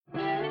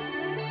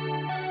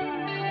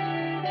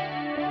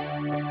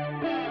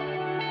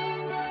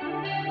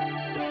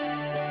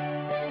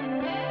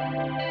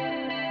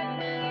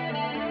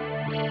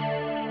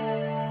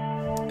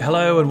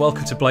Hello and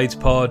welcome to Blades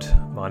Pod.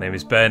 My name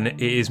is Ben.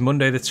 It is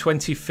Monday the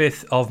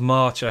 25th of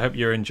March. I hope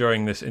you're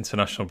enjoying this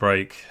international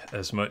break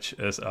as much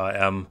as I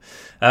am.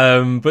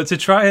 But to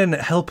try and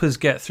help us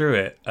get through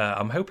it,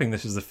 I'm hoping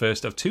this is the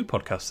first of two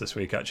podcasts this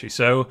week, actually.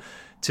 So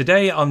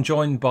today I'm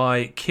joined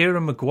by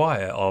Kieran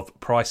Maguire of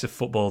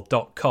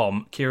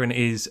priceoffootball.com. Kieran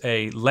is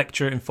a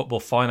lecturer in football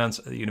finance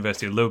at the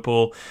University of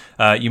Liverpool.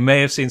 You may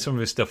have seen some of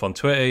his stuff on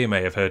Twitter. You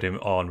may have heard him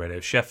on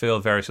Radio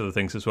Sheffield, various other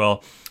things as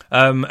well.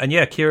 And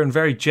yeah, Kieran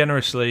very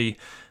generously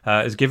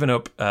has given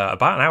up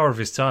about an hour of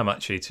his time,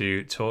 actually,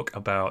 to talk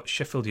about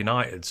Sheffield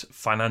United's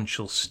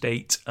financial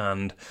state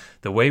and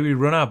the way we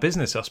run our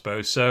business, I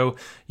suppose. So,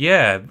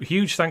 yeah,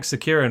 huge thanks to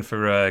Kieran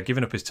for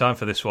giving up his time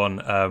for this one.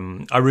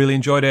 I really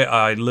enjoyed it.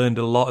 I learned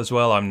a lot as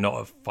well. I'm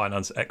not a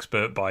finance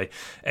expert by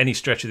any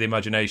stretch of the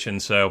imagination,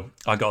 so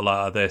I got a lot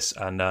out of this,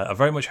 and I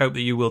very much hope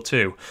that you will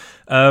too.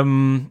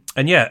 And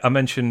yeah, I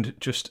mentioned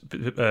just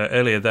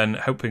earlier then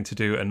hoping to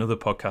do another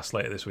podcast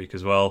later this week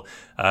as well.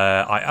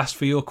 I asked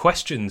for your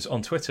questions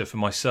on Twitter for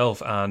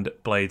myself and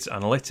Blades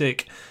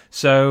Analytic.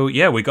 So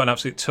yeah, we got an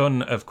absolute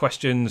ton of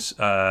questions,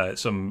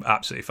 some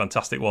absolutely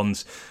fantastic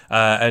ones.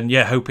 And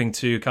yeah, hoping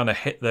to kind of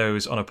hit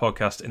those on a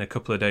podcast in a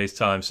couple of days'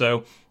 time.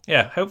 So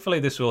yeah,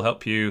 hopefully this will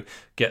help you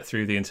get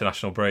through the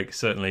international break.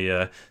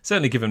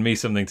 Certainly given me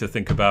something to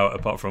think about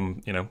apart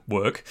from,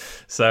 work.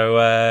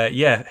 So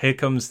yeah, here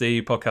comes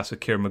the podcast with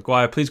Kieran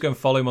Maguire. Please go and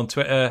follow him on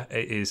Twitter.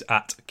 It is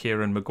at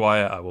Kieran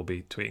Maguire. I will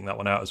be tweeting that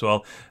one out as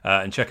well.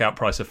 And check out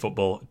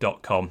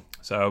priceoffootball.com.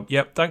 So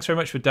yep, thanks very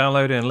much for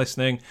downloading and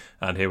listening.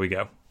 And here we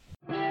go.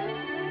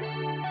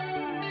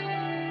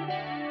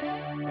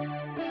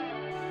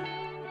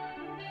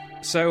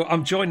 So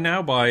I'm joined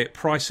now by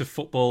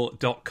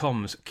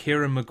priceoffootball.com's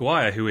Kieran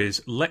Maguire, who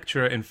is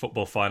lecturer in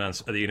football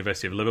finance at the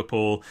University of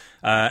Liverpool,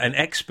 an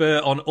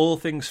expert on all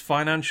things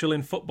financial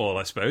in football,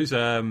 I suppose.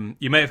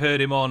 You may have heard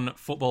him on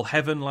Football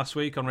Heaven last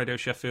week on Radio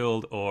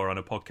Sheffield, or on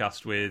a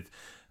podcast with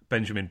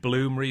Benjamin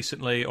Bloom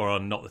recently, or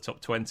on Not the Top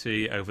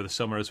 20 over the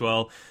summer as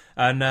well.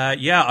 And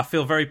yeah, I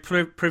feel very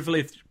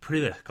privileged.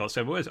 Can't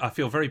say words. I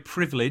feel very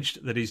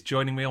privileged that he's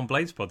joining me on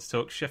Bladespod to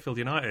talk Sheffield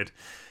United.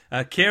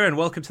 Kieran,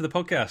 welcome to the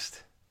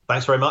podcast.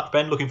 Thanks very much,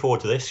 Ben. Looking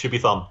forward to this. Should be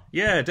fun.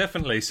 Yeah,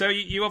 definitely. So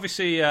you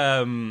obviously,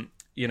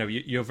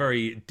 you're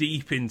very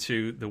deep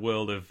into the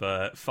world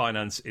of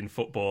finance in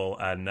football,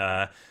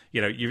 and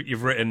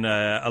you've written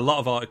a lot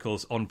of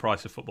articles on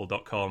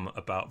priceoffootball.com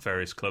about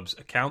various clubs'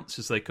 accounts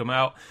as they come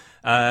out.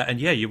 And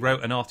yeah, you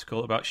wrote an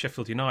article about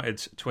Sheffield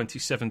United's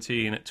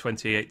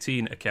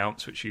 2017-2018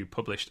 accounts, which you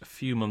published a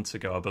few months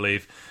ago, I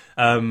believe.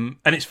 And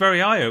it's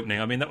very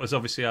eye-opening. I mean, that was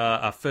obviously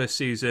our first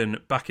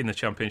season back in the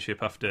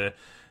Championship after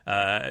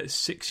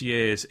 6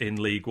 years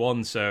in League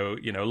One, so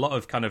a lot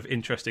of kind of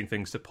interesting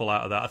things to pull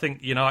out of that. I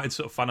think United's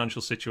sort of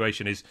financial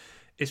situation is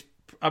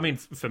I mean,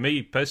 for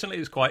me personally,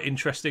 it's quite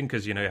interesting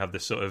because you have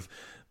this sort of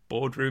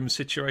boardroom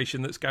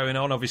situation that's going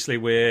on. Obviously,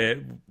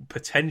 we're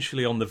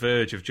potentially on the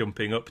verge of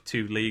jumping up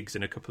 2 leagues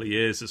in a couple of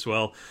years as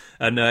well.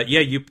 And yeah,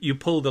 you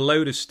pulled a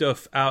load of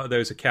stuff out of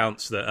those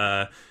accounts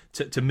that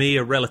to me,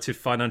 a relative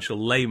financial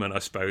layman, I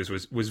suppose,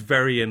 was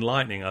very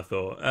enlightening, I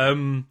thought.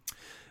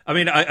 I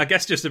mean, I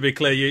guess just to be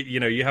clear,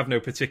 you have no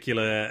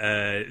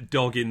particular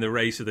dog in the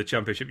race of the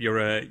Championship.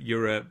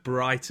 You're a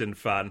Brighton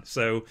fan,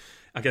 so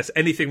I guess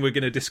anything we're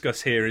going to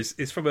discuss here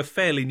is from a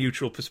fairly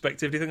neutral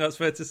perspective. Do you think that's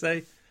fair to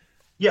say?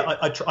 Yeah,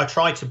 I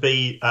try to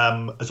be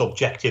as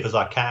objective as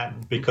I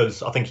can,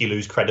 because I think you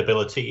lose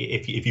credibility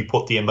if you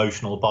put the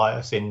emotional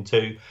bias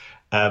into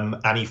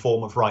any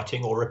form of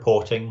writing or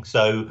reporting.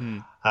 So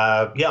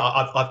yeah,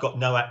 I've got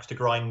no axe to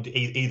grind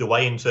either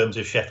way in terms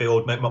of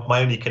Sheffield. My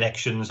only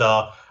connections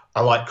are, I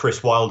like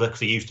Chris Wilder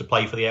because he used to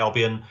play for the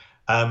Albion,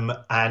 and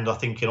I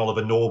think in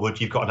Oliver Norwood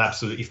you've got an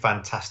absolutely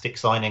fantastic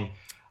signing.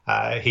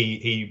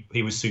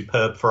 He was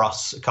superb for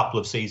us a couple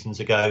of seasons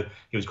ago.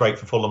 He was great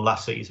for Fulham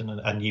last season,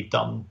 and you've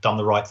done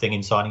the right thing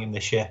in signing him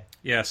this year.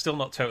 Yeah, still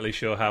not totally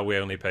sure how we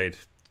only paid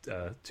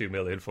 $2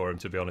 million for him,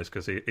 to be honest,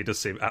 because he does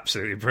seem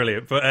absolutely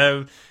brilliant.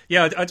 But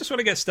yeah, I just want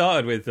to get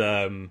started with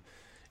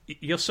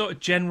your sort of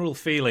general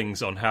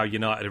feelings on how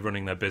United are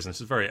running their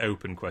business. It's a very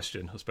open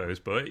question, I suppose,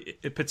 but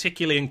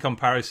particularly in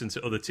comparison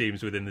to other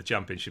teams within the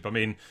Championship. I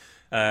mean,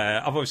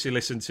 I've obviously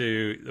listened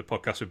to the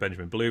podcast with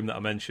Benjamin Bloom that I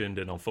mentioned,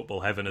 and on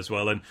Football Heaven as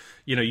well. And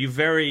you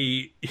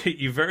very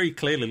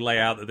clearly lay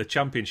out that the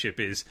Championship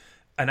is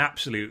an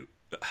absolute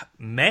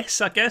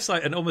mess, I guess,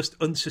 like an almost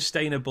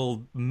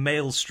unsustainable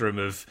maelstrom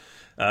of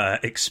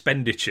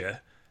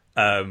expenditure.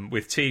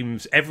 With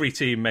every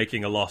team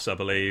making a loss, I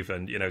believe,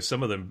 and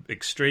some of them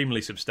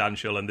extremely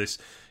substantial, and this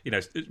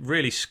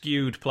really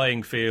skewed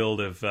playing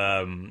field of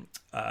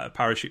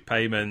parachute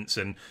payments,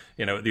 and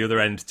at the other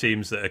end,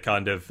 teams that are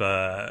kind of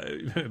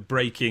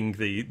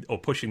breaking or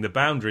pushing the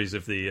boundaries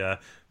of the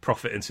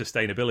profit and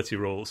sustainability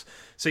rules.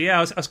 So yeah,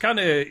 I was kind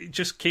of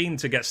just keen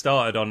to get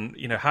started on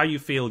how you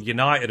feel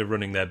United are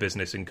running their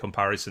business in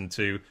comparison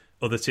to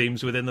other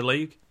teams within the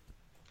league.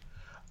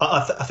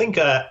 I think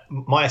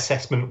my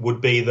assessment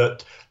would be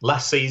that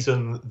last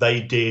season they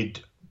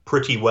did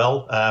pretty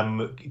well,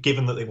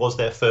 given that it was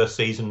their first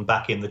season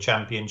back in the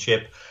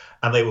Championship,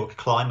 and they were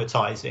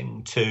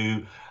acclimatising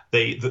to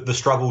the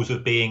struggles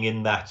of being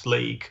in that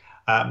league.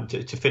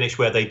 To finish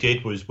where they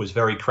did was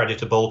very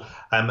creditable,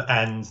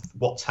 and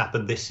what's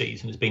happened this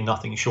season has been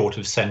nothing short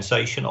of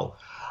sensational.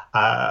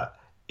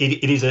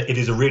 It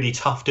is a really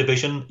tough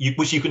division,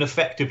 which you can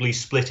effectively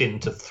split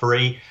into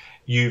three.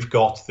 You've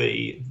got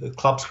the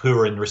clubs who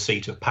are in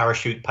receipt of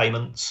parachute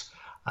payments,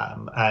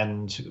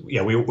 and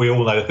we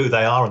all know who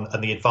they are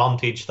and the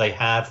advantage they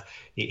have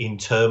in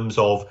terms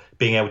of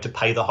being able to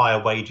pay the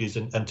higher wages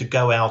and to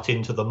go out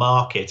into the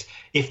market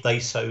if they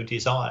so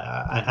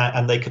desire,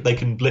 and they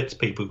can blitz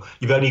people.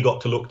 You've only got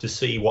to look to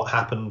see what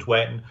happened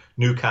when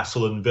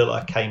Newcastle and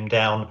Villa came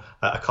down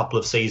a couple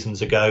of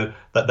seasons ago,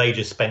 that they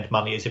just spent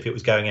money as if it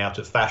was going out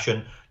of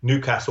fashion.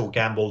 Newcastle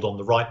gambled on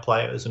the right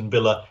players and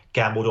Villa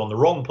gambled on the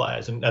wrong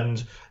players,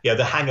 and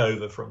the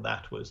hangover from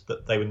that was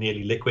that they were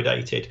nearly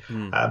liquidated.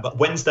 But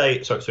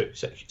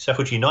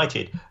Sheffield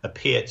United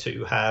appear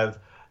to have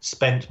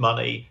spent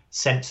money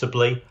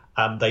sensibly.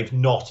 They've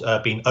not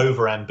been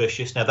over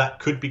ambitious. Now that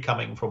could be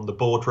coming from the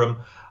boardroom,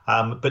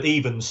 but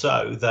even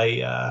so,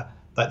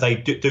 they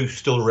do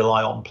still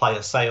rely on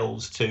player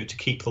sales to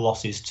keep the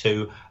losses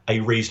to a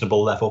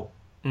reasonable level.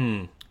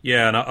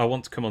 Yeah, and I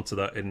want to come on to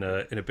that in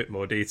a bit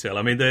more detail.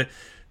 I mean,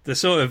 the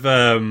sort of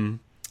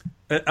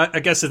I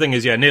guess the thing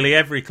is, nearly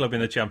every club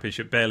in the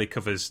Championship barely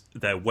covers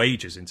their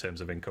wages in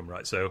terms of income,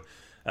 right? So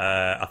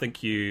I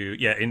think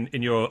in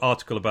your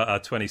article about our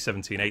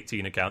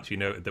 2017-18 accounts, you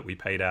noted that we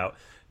paid out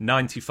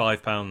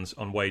 £95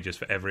 on wages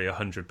for every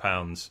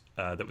 £100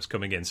 that was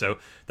coming in. So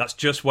that's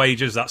just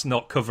wages. That's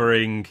not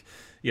covering,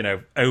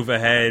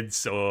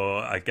 overheads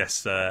or I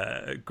guess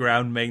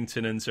ground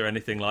maintenance or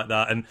anything like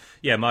that. And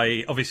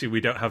obviously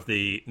we don't have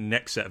the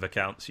next set of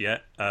accounts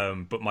yet,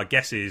 but my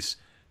guess is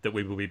that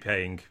we will be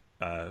paying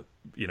a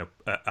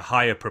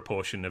higher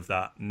proportion of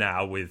that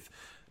now, with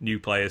new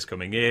players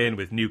coming in,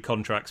 with new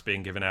contracts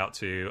being given out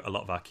to a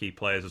lot of our key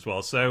players as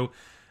well. So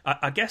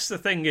I guess the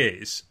thing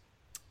is,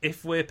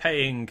 if we're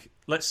paying,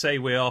 let's say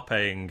we are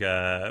paying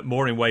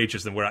more in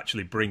wages than we're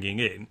actually bringing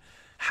in,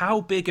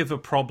 how big of a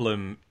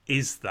problem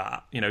is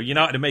that?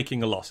 United are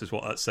making a loss is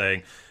what that's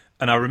saying.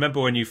 And I remember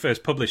when you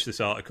first published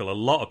this article, a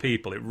lot of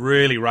people, it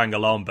really rang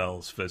alarm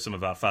bells for some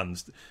of our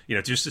fans,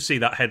 just to see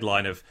that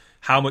headline of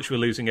how much we're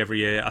losing every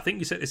year. I think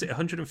you said, is it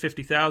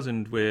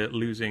 150,000 we're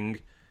losing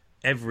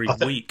every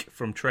week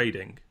from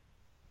trading?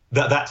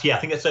 I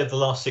think that's over the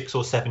last 6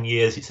 or 7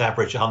 years. It's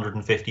averaged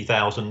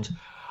 150,000.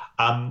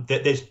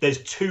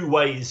 There's two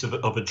ways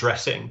of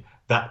addressing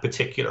that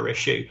particular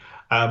issue.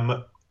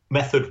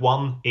 Method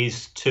one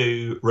is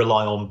to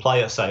rely on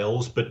player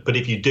sales, but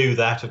if you do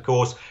that, of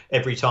course,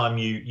 every time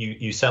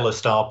you sell a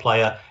star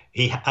player,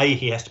 he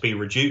has to be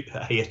reduced,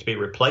 he has to be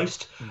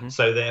replaced. Mm-hmm.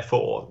 So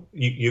therefore,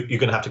 you're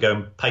going to have to go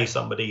and pay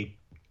somebody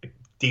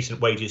decent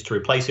wages to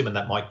replace him, and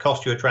that might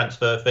cost you a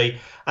transfer fee,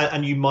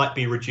 and you might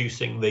be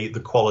reducing the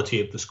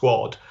quality of the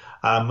squad.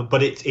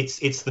 But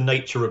it's the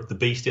nature of the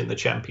beast in the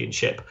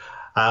Championship.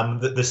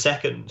 The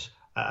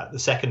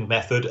second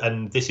method,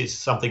 and this is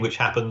something which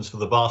happens for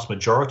the vast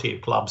majority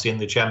of clubs in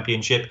the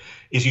Championship,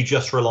 is you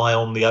just rely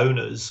on the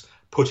owners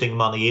putting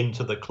money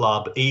into the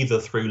club, either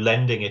through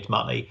lending it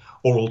money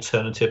or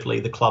alternatively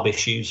the club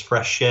issues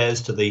fresh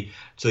shares to the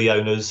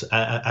owners,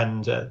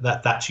 and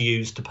that's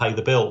used to pay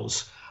the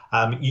bills.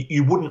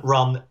 You wouldn't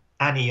run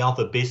any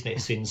other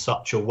business in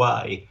such a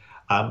way.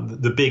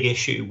 The big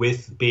issue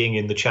with being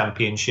in the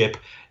Championship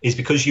is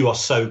because you are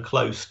so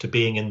close to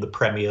being in the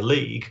Premier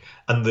League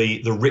and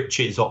the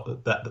riches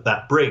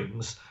that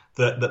brings,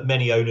 that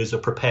many owners are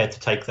prepared to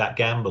take that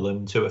gamble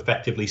and to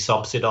effectively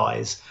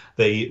subsidise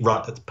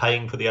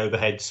paying for the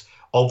overheads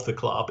of the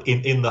club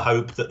in the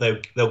hope that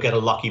they'll get a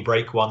lucky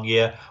break one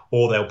year,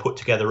 or they'll put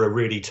together a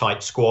really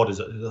tight squad,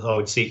 as I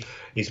would see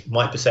is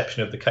my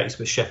perception of the case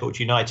with Sheffield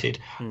United,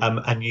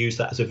 and use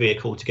that as a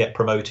vehicle to get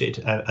promoted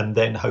and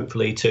then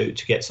hopefully to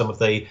get some of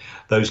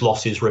those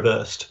losses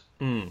reversed.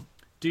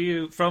 Do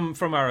you, from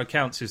our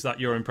accounts, is that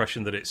your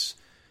impression that it's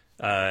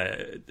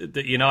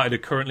that United are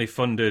currently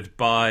funded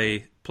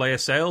by player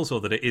sales,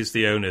 or that it is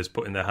the owners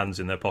putting their hands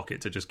in their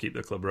pocket to just keep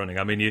the club running?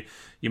 I mean,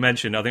 you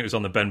mentioned, I think it was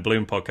on the Ben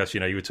Bloom podcast,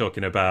 you were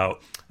talking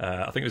about,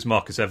 I think it was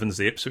Marcus Evans,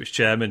 the Ipswich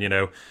chairman,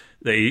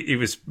 he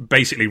was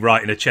basically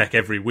writing a cheque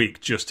every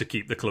week just to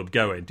keep the club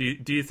going. Do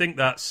you think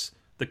that's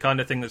the kind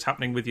of thing that's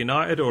happening with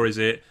United, or is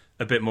it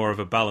a bit more of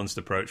a balanced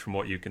approach from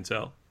what you can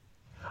tell?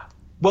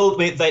 Well,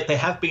 they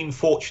have been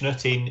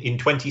fortunate in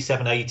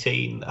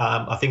 27-18.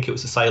 I think it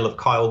was the sale of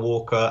Kyle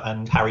Walker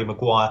and Harry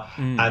Maguire,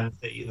 and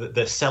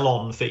the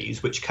sell-on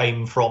fees, which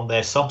came from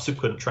their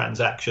subsequent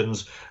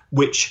transactions,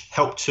 which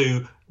helped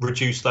to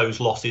reduce those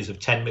losses of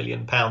 £10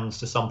 million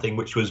to something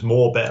which was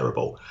more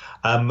bearable.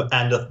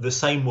 And the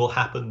same will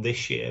happen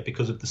this year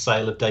because of the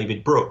sale of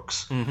David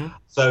Brooks. Mm-hmm.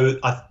 So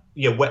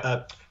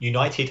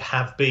United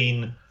have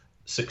been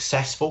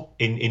successful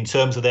in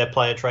terms of their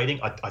player trading.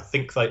 I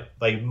think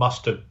they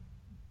must have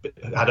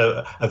had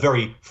a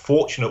very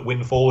fortunate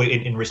windfall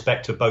in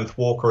respect of both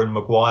Walker and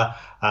Maguire.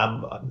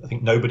 I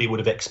think nobody would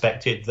have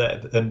expected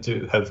them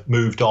to have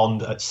moved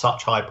on at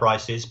such high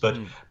prices, but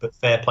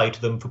fair play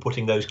to them for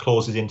putting those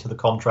clauses into the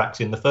contracts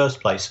in the first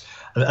place.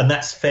 And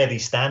that's fairly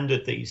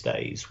standard these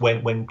days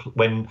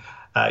when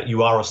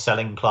you are a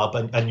selling club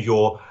and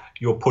you're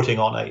putting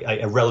on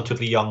a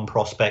relatively young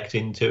prospect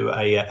into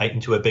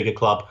a bigger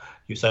club.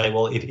 You say,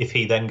 well, if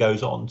he then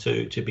goes on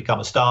to become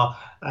a star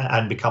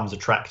and becomes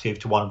attractive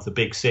to one of the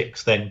big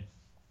six, then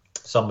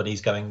somebody's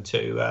going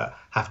to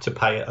have to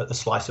pay a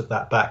slice of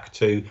that back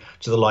to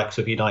the likes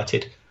of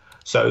United.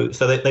 So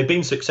they've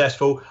been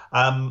successful,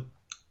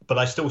 but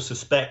I still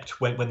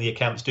suspect when the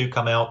accounts do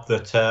come out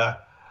that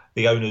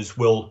the owners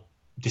will,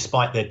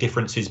 despite their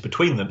differences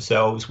between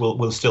themselves,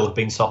 will still have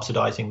been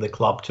subsidising the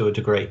club to a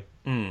degree.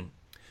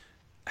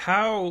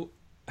 How?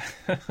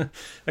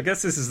 I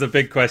guess this is the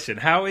big question.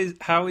 How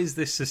is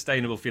this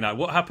sustainable for United?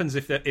 What happens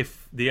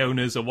if the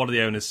owners or one of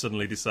the owners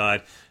suddenly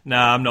decide,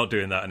 nah, I'm not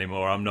doing that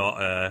anymore. I'm not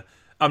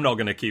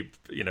going to keep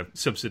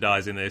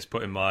subsidising this,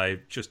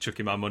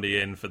 chucking my money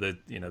in for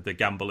the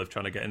gamble of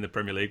trying to get in the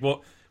Premier League.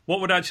 What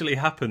would actually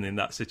happen in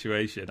that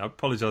situation? I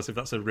apologise if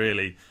that's a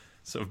really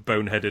sort of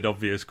boneheaded,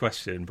 obvious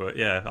question, but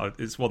yeah,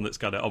 it's one that's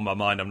kind of on my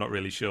mind. I'm not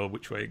really sure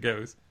which way it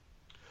goes.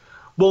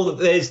 Well,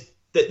 there's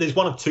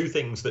one of two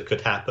things that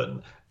could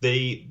happen.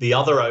 The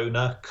other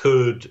owner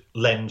could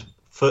lend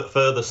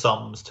further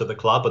sums to the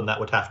club, and that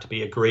would have to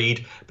be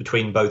agreed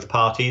between both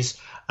parties.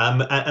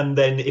 And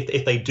then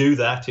if they do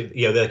that,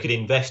 they could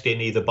invest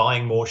in either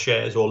buying more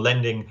shares or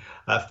lending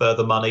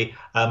further money,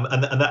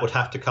 and that would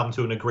have to come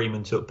to an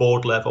agreement at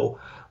board level.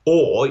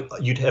 Or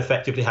you'd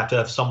effectively have to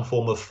have some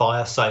form of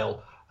fire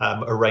sale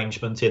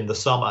arrangement in the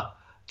summer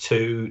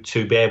to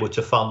be able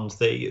to fund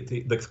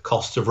the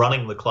costs of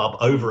running the club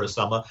over a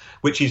summer,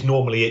 which is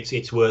normally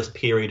its worst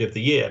period of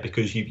the year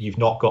because you've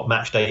not got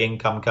match day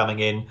income coming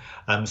in.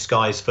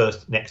 Sky's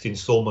next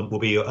instalment will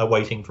be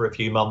waiting for a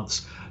few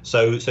months.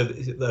 So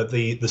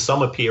the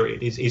summer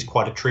period is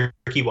quite a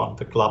tricky one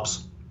for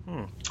clubs.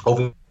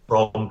 Obviously,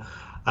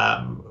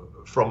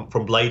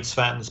 from Blades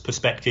fans'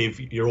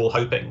 perspective, you're all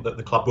hoping that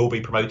the club will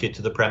be promoted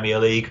to the Premier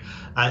League,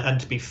 and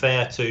to be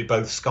fair to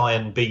both Sky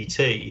and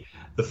BT,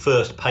 the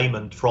first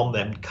payment from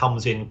them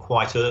comes in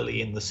quite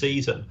early in the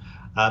season,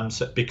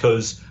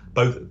 because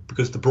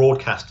the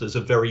broadcasters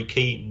are very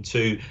keen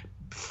to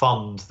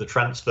fund the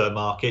transfer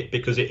market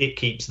because it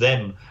keeps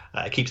them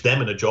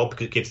in a job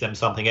because it gives them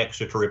something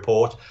extra to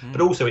report, but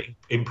also it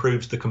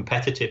improves the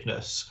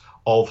competitiveness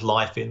of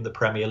life in the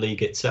Premier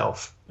League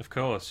itself. Of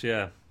course,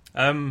 yeah.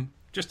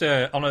 Just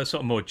on a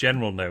sort of more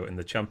general note in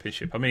the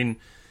Championship, I mean,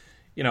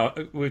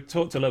 we've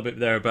talked a little bit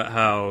there about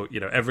how,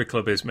 every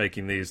club is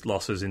making these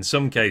losses, in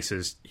some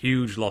cases,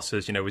 huge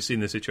losses. We've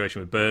seen the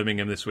situation with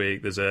Birmingham this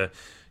week. There's a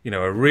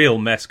real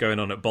mess going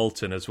on at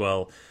Bolton as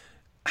well.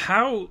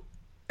 How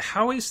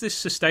is this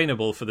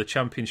sustainable for the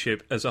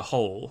Championship as a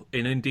whole?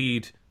 And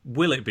indeed,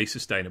 will it be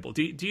sustainable?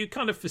 Do you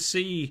kind of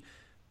foresee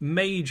a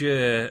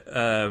major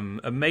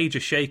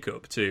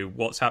shake-up to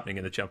what's happening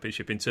in the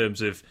Championship in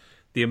terms of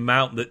the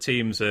amount that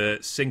teams are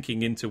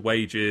sinking into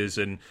wages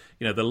and,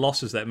 the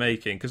losses they're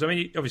making? Because, I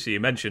mean, obviously you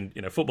mentioned,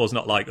 football's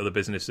not like other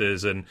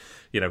businesses and,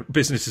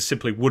 businesses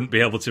simply wouldn't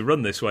be able to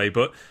run this way.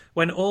 But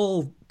when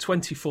all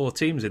 24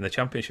 teams in the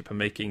Championship are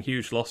making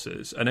huge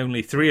losses and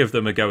only 3 of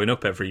them are going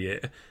up every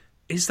year,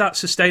 is that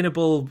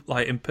sustainable,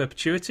 like, in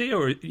perpetuity?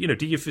 Or,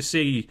 do you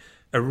foresee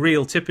a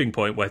real tipping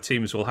point where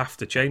teams will have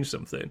to change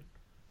something?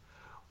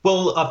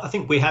 Well, I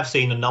think we have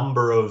seen a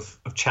number of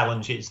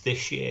challenges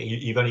this year.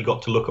 You've only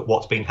got to look at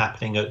what's been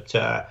happening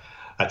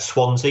at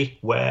Swansea,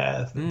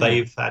 where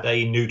they've had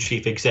a new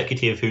chief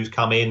executive who's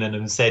come in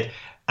and said,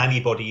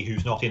 anybody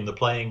who's not in the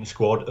playing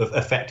squad,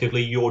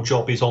 effectively your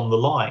job is on the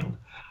line.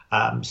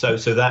 So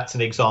that's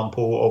an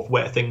example of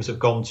where things have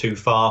gone too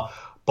far.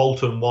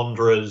 Bolton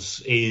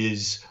Wanderers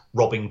is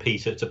robbing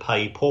Peter to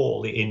pay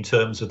Paul in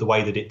terms of the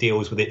way that it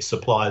deals with its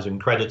suppliers and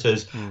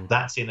creditors.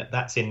 That's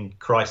in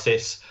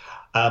crisis.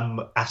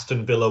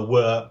 Aston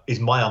Villa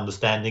is my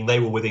understanding, they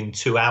were within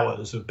 2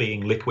 hours of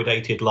being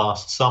liquidated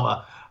last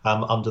summer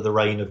under the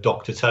reign of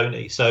Dr.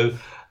 Tony. So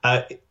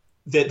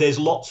there's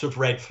lots of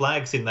red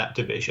flags in that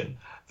division.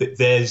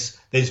 There's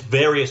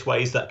various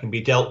ways that can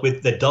be dealt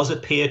with. There does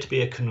appear to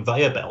be a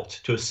conveyor belt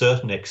to a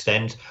certain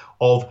extent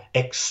of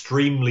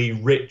extremely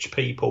rich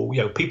people,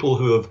 people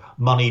who have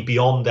money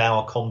beyond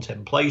our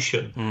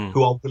contemplation,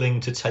 who are willing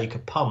to take a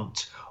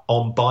punt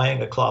on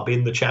buying a club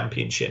in the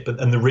Championship.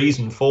 And the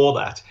reason for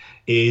that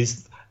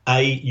is,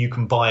 you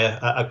can buy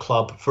a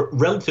club for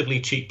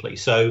relatively cheaply.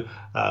 So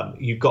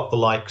you've got the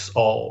likes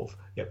of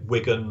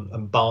Wigan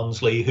and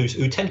Barnsley,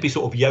 who tend to be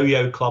sort of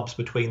yo-yo clubs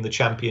between the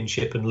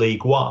Championship and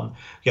League One.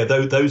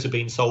 Those have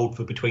been sold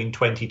for between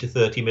 20 to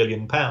 30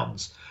 million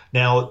pounds.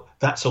 Now,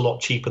 that's a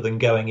lot cheaper than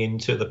going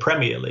into the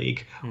Premier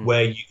League,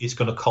 where it's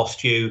going to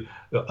cost you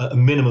a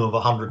minimum of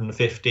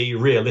 150,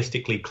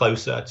 realistically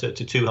closer to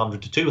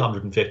 200 to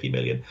 250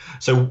 million.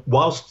 So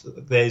whilst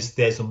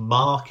there's a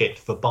market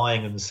for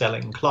buying and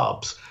selling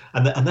clubs,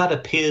 and that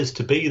appears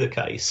to be the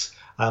case,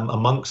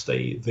 amongst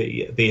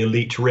the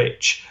elite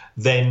rich,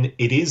 then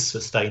it is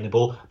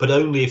sustainable, but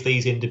only if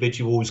these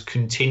individuals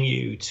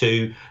continue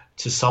to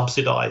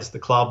subsidise the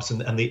clubs,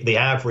 and the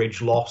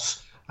average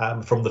loss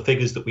from the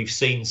figures that we've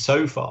seen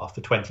so far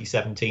for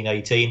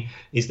 2017-18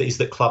 is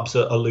that clubs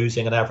are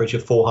losing an average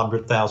of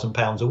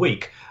 £400,000 a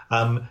week.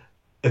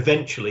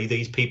 Eventually,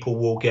 these people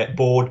will get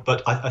bored,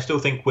 but I still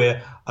think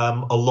we're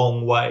a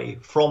long way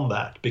from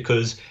that,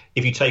 because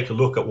if you take a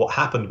look at what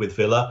happened with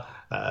Villa,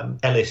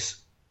 Randy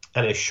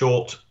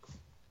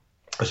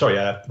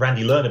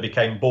Lerner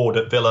became bored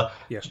at Villa.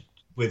 Yes.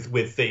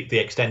 With the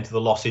extent of the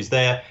losses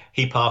there.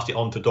 He passed it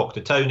on to Dr.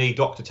 Tony.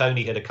 Dr.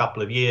 Tony had a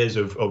couple of years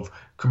of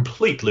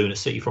complete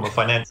lunacy from a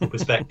financial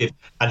perspective,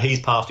 and he's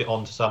passed it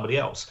on to somebody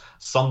else.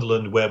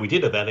 Sunderland, where we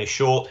did have Ellis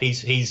Short,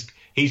 he's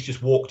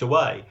just walked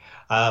away,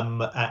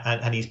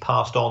 and he's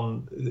passed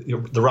on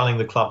the running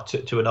the club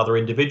to another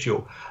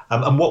individual.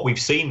 And what we've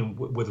seen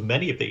with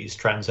many of these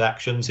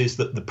transactions is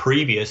that the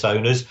previous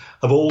owners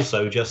have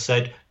also just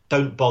said,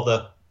 don't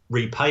bother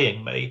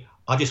repaying me.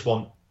 I just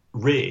want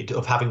rid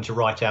of having to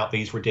write out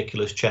these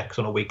ridiculous checks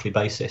on a weekly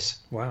basis.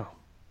 Wow.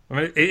 I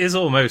mean, it is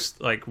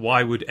almost like,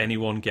 why would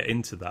anyone get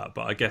into that?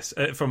 But I guess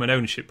from an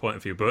ownership point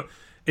of view, but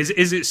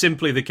is it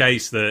simply the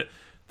case that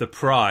the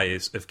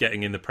prize of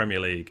getting in the Premier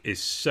League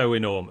is so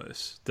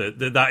enormous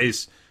that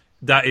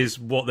is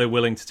what they're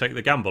willing to take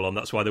the gamble on?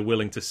 That's why they're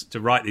willing to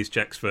write these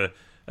checks for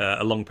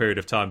a long period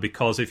of time,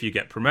 because if you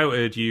get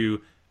promoted,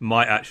 you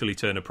might actually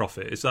turn a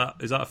profit. Is that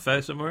a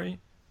fair summary?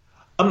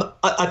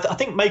 I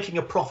think making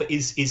a profit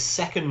is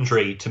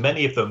secondary to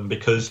many of them,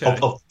 because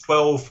of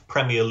 12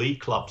 Premier League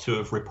clubs who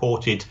have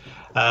reported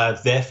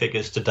their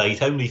figures to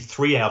date, only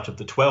 3 out of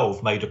the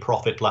 12 made a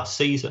profit last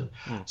season.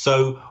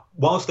 So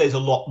whilst there's a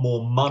lot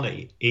more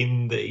money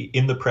in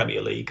the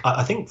Premier League,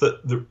 I think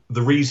that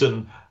the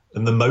reason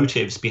and the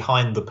motives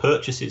behind the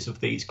purchases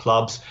of these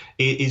clubs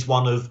is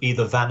one of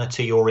either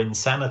vanity or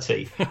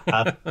insanity.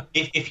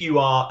 If you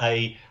are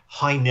a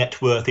high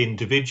net worth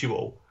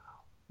individual,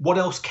 what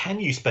else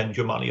can you spend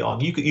your money on?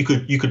 You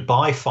could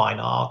buy fine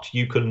art.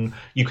 You can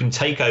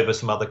take over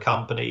some other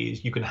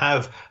companies. You can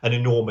have an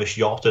enormous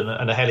yacht and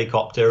a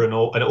helicopter and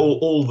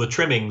all the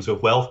trimmings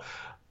of wealth.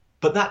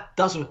 But that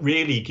doesn't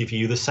really give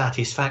you the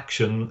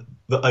satisfaction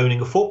that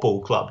owning a football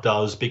club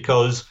does,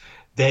 because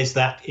there's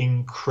that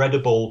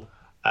incredible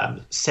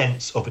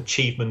sense of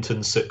achievement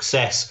and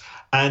success.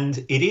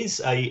 And it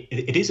is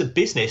a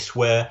business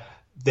where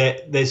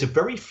there's a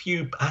very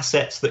few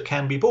assets that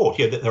can be bought.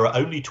 There are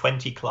only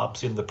 20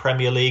 clubs in the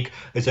Premier League.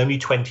 There's only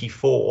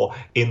 24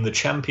 in the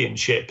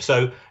Championship.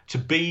 So to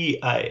be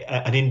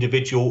an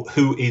individual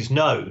who is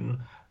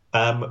known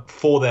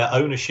for their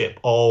ownership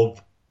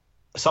of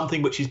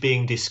something which is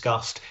being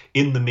discussed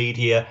in the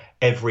media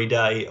every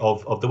day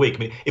of the week. I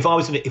mean, if I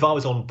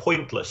was on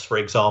Pointless, for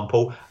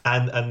example,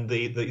 and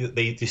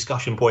the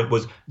discussion point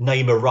was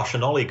name a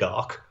Russian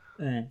oligarch,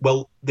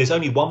 well, there's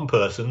only one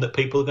person that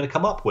people are going to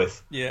come up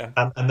with. Yeah.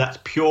 And that's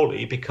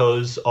purely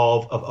because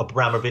of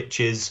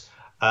Abramovich's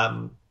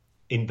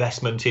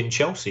investment in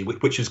Chelsea,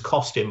 which has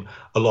cost him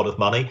a lot of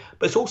money,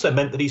 but it's also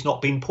meant that he's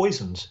not been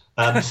poisoned.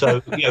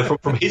 So,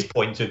 from his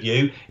point of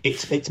view,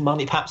 it's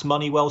money, perhaps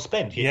money well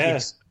spent.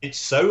 It's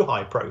so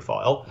high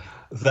profile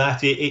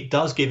that it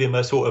does give him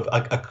a sort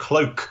of a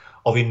cloak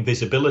of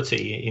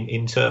invisibility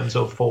in terms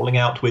of falling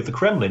out with the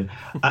Kremlin,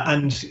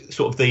 and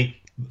sort of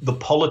the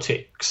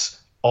politics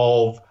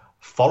of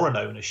foreign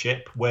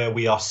ownership, where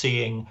we are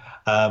seeing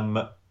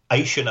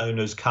Asian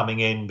owners coming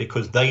in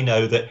because they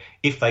know that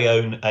if they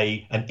own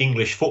an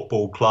English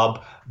football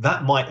club,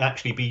 that might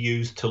actually be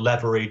used to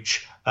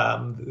leverage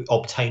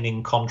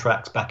obtaining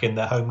contracts back in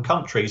their home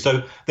country.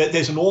 So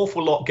there's an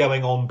awful lot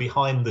going on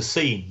behind the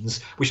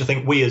scenes, which I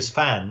think we as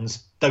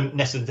fans don't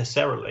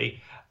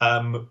necessarily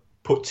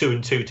put two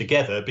and two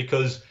together,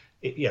 because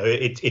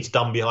it's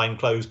done behind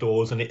closed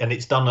doors, and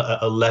it's done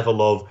at a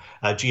level of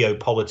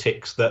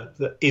geopolitics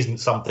that isn't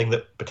something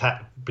that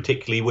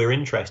particularly we're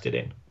interested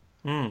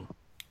in.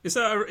 Is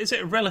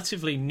it a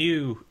relatively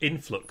new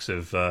influx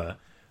of, I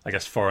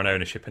guess, foreign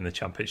ownership in the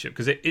Championship?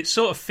 Because it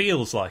sort of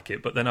feels like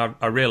it, but then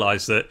I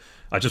realised that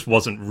I just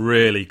wasn't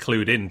really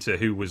clued into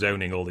who was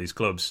owning all these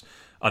clubs.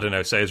 I don't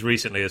know, say as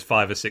recently as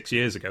 5 or 6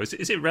 years ago.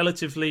 Is it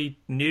relatively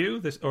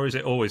new, or has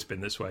it always been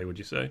this way, would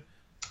you say?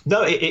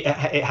 No, it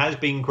has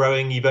been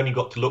growing. You've only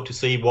got to look to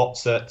see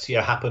what's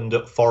happened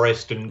at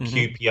Forest and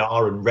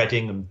QPR and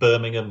Reading and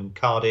Birmingham and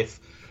Cardiff.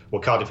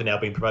 Well, Cardiff are now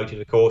being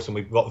promoted, of course, and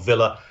we've got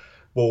Villa,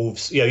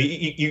 Wolves.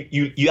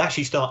 You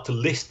actually start to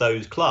list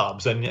those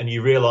clubs, and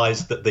you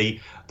realise that the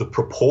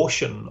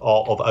proportion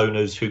of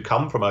owners who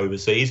come from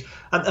overseas,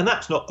 and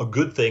that's not a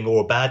good thing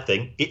or a bad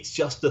thing. It's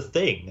just a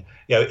thing.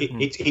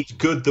 It's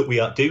good that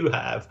we do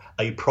have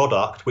a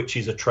product which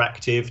is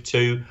attractive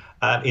to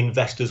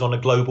investors on a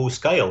global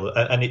scale,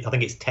 and I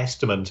think it's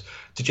testament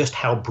to just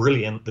how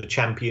brilliant the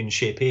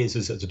Championship is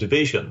as a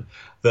division,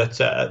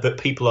 that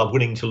people are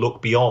willing to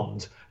look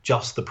beyond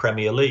just the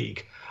Premier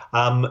League.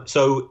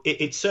 So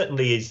it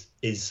certainly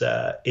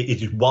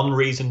is one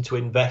reason to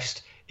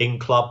invest in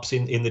clubs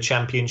in the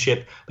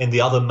Championship. And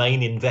the other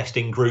main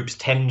investing groups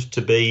tend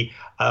to be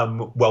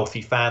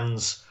wealthy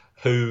fans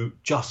who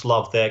just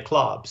love their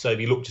club. So if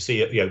you look to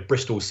see,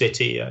 Bristol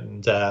City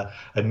and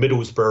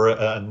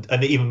Middlesbrough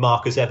and even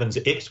Marcus Evans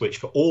at Ipswich,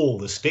 for all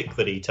the stick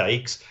that he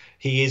takes,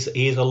 he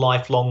is a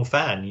lifelong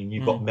fan. And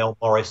you've got Mel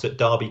Morris at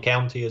Derby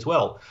County as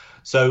well.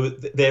 So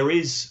there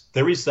is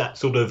that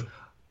sort of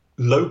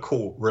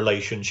local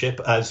relationship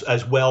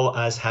as well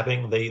as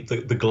having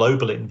the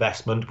global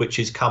investment, which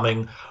is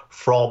coming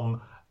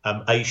from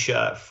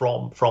Asia,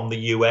 from the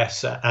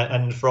US,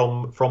 and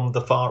from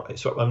the far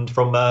and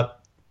from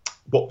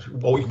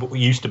what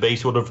used to be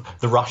sort of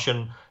the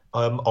Russian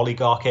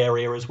oligarch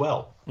area as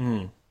well.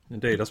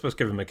 Indeed, I suppose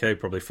Kevin McCabe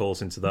probably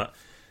falls into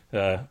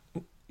that.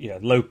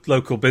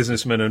 Local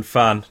businessman and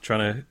fan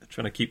trying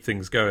to keep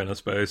things going, I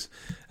suppose.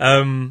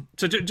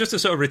 So just to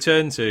sort of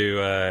return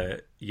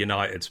to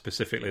United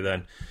specifically,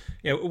 then,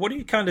 what do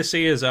you kind of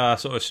see as our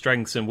sort of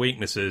strengths and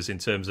weaknesses in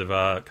terms of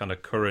our kind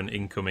of current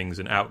incomings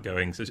and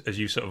outgoings, as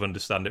you sort of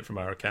understand it from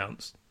our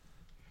accounts?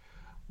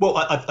 Well,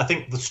 I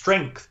think the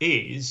strength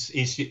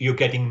is you're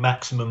getting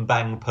maximum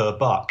bang per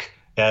buck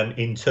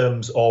in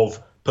terms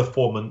of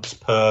performance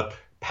per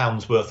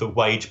pound's worth of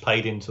wage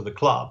paid into the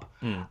club,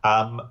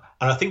 and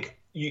I think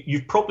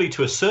you've probably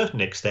to a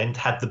certain extent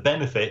had the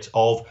benefit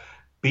of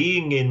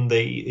being in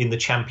the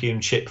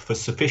Championship for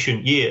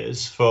sufficient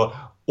years for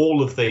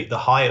all of the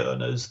high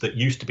earners that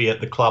used to be at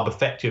the club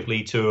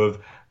effectively to have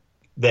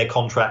their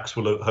contracts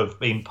will have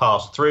been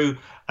passed through,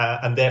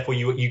 and therefore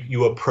you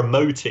were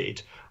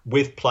promoted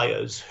with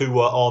players who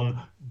were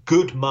on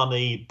good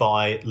money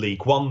by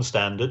League One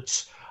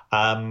standards,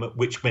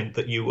 which meant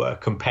that you were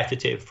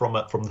competitive from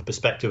the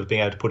perspective of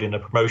being able to put in a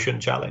promotion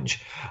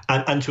challenge,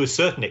 and to a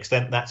certain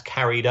extent that's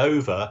carried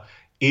over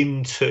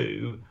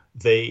into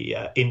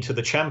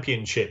the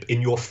Championship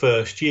in your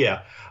first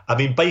year. I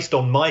mean, based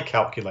on my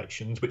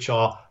calculations, which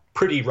are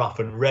pretty rough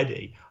and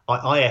ready,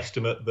 I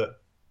estimate that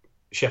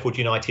Sheffield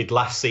United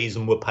last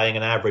season were paying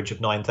an average of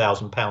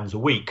 £9,000 a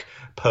week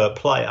per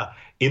player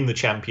in the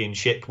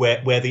Championship,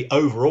 where the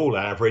overall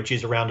average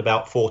is around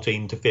about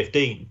 14 to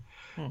 15.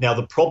 Now,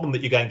 the problem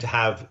that you're going to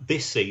have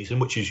this season,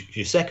 which is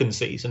your second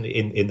season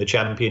in the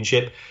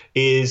Championship,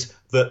 is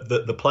that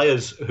the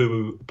players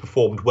who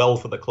performed well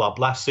for the club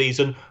last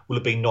season will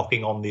have been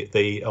knocking on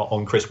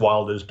on Chris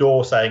Wilder's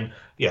door saying,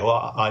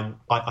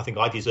 I think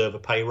I deserve a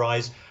pay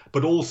rise.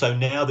 But also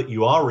now that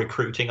you are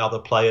recruiting other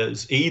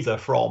players, either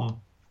from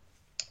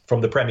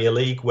the Premier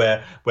League,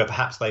 where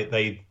perhaps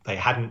they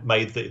hadn't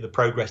made the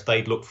progress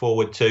they'd looked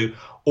forward to,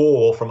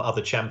 or from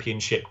other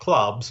Championship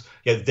clubs,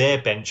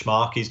 their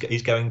benchmark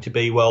is going to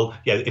be,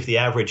 if the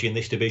average in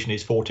this division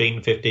is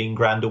 14, 15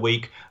 grand a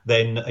week,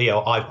 then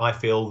I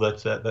feel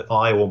that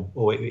I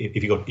or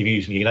if you're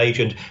using an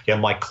agent,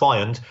 my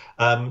client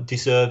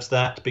deserves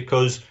that,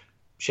 because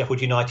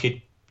Sheffield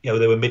United,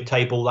 they were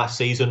mid-table last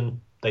season.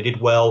 They did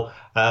well.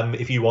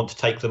 If you want to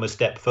take them a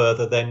step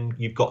further, then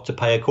you've got to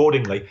pay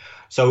accordingly.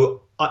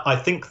 So I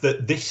think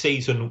that this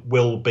season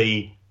will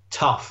be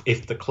tough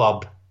if the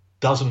club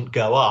doesn't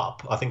go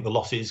up. I think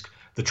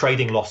the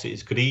trading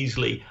losses could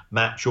easily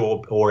match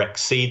or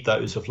exceed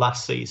those of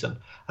last season,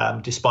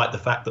 despite the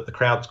fact that the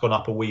crowd's gone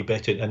up a wee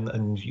bit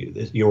and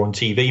you're on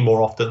TV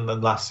more often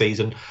than last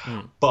season.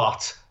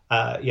 But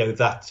as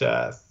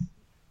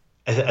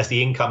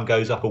the income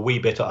goes up a wee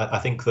bit, I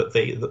think that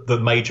the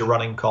major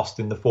running cost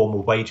in the form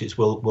of wages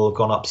will have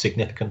gone up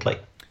significantly.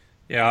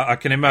 Yeah, I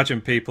can imagine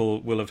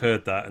people will have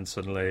heard that and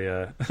suddenly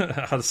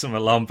had some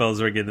alarm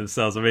bells ringing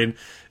themselves. I mean,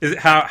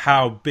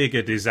 how big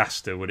a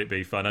disaster would it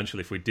be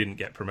financially if we didn't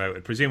get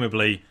promoted?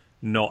 Presumably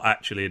not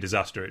actually a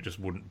disaster, it just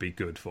wouldn't be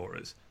good for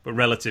us. But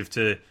relative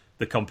to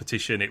the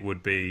competition, it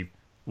would be,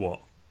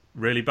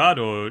 really bad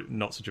or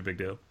not such a big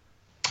deal?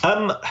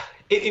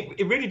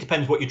 It really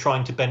depends what you're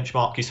trying to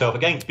benchmark yourself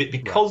against.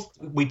 Because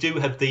we do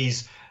have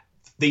these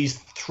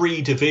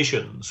three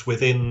divisions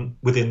within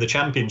the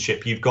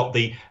Championship. You've got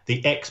the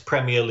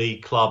ex-Premier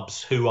League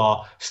clubs who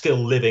are still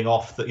living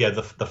off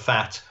the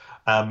fat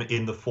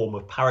in the form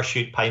of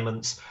parachute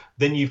payments.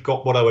 Then you've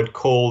got what I would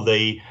call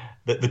the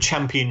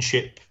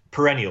Championship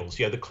perennials,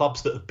 the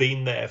clubs that have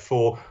been there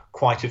for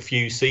quite a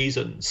few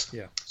seasons.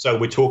 Yeah. So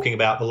we're talking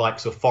about the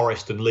likes of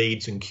Forest and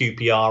Leeds and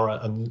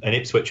QPR and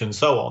Ipswich and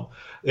so on.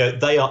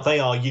 They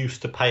are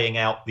used to paying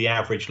out the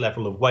average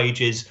level of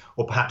wages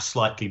or perhaps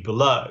slightly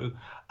below,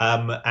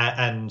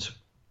 and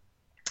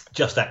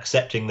just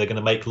accepting they're going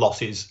to make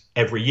losses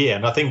every year.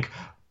 And I think,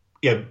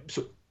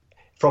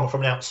 from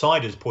an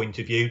outsider's point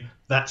of view,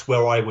 that's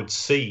where I would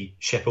see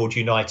Sheffield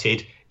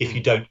United if you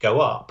don't go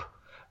up.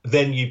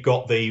 Then you've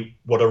got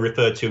what I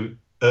referred to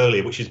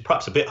earlier, which is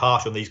perhaps a bit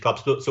harsh on these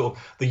clubs, but sort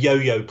of the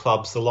yo-yo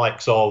clubs, the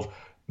likes of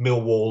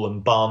Millwall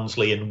and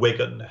Barnsley and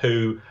Wigan,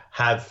 who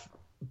have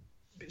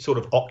sort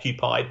of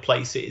occupied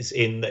places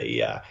in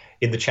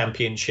the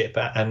Championship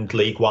and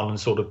League One and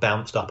sort of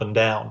bounced up and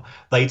down.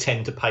 They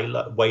tend to pay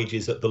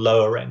wages at the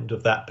lower end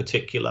of that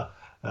particular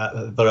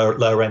the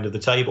lower end of the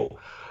table.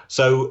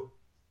 So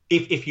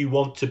if you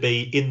want to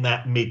be in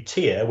that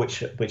mid-tier,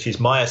 which is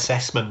my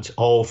assessment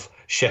of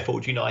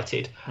Sheffield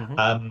United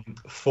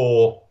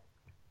for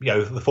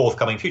the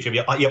forthcoming future.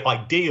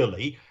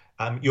 Ideally,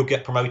 you'll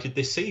get promoted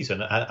this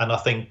season, and I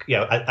think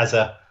as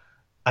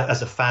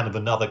a fan of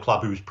another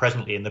club who's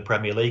presently in the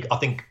Premier League, I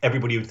think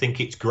everybody would think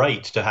it's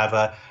great to have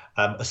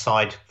a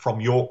side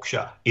from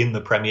Yorkshire in the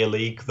Premier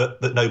League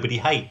that nobody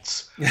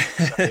hates.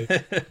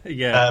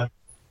 So,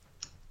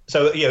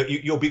 so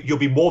you'll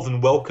be more than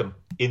welcome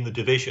in the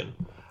division.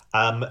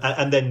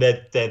 And then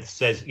there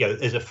says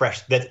there's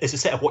a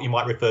set of what you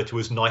might refer to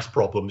as nice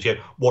problems.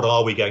 What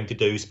are we going to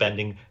do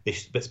spending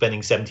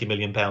 £70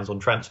 million on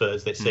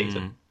transfers this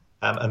season,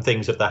 and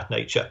things of that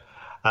nature.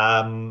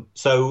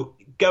 So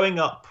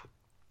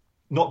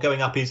not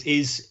going up is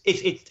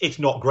it's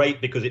not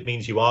great, because it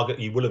means you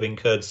will have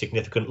incurred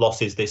significant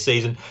losses this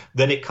season.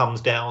 Then it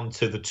comes down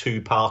to the two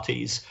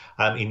parties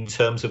in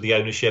terms of the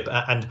ownership,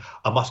 and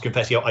I must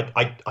confess,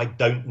 I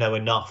don't know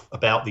enough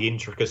about the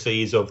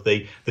intricacies of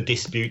the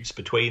disputes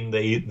between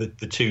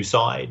the two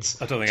sides.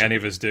 I don't think any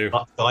of us do.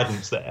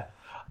 Guidance there.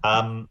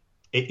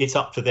 It's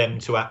up to them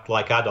to act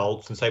like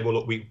adults and say, well,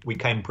 look, we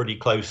came pretty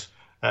close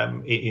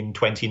in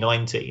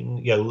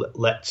 2019.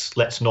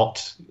 Let's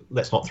not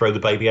throw the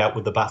baby out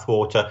with the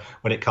bathwater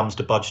when it comes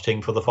to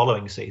budgeting for the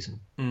following season.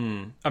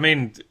 I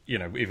mean,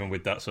 even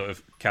with that sort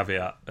of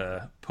caveat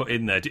put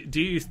in there,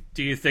 do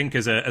you think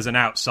as an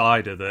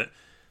outsider that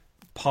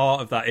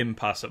part of that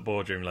impasse at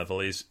boardroom level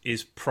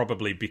is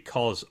probably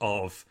because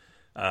of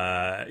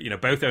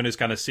both owners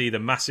kind of see the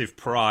massive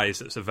prize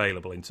that's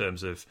available in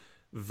terms of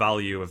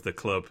value of the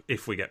club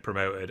if we get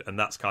promoted, and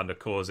that's kind of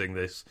causing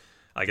this,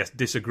 I guess,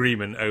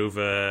 disagreement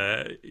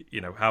over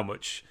how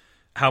much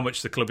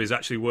the club is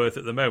actually worth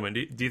at the moment.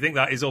 Do you think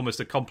that is almost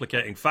a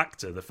complicating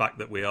factor, the fact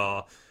that we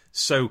are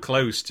so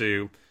close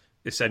to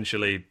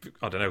essentially,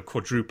 I don't know,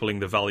 quadrupling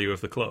the value of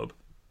the club?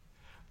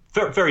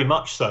 Very, very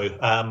much so.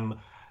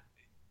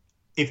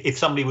 If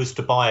somebody was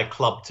to buy a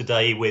club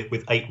today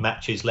with 8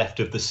 matches left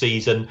of the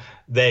season,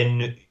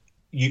 then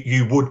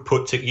you would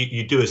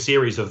you do a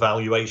series of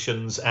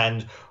valuations,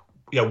 and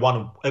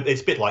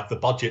it's a bit like the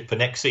budget for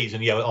next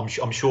season.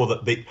 I'm sure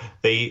that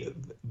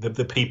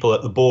the people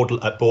at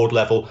board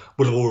level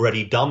would have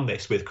already done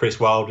this with Chris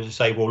Wilder to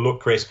say, well,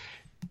 look, Chris,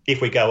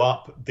 if we go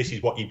up, this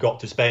is what you've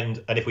got to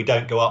spend, and if we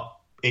don't go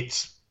up,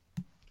 it's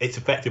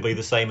effectively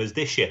the same as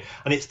this year,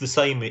 and it's the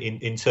same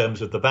in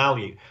terms of the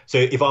value. So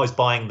if I was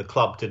buying the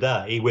club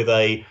today with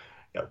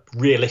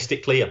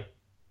realistically a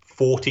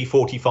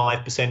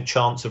 40-45%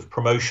 chance of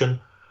promotion,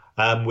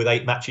 with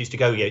 8 matches to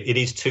go, it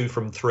is 2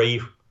 from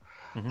 3.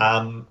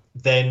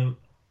 Then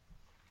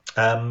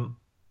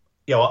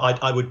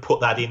I would put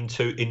that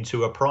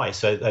into a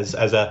price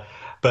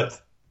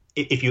but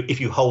if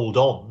you hold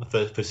on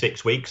for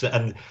 6 weeks,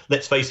 and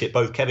let's face it,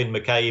 both Kevin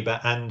McCabe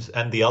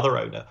and the other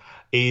owner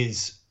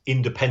is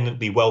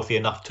independently wealthy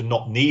enough to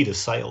not need a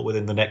sale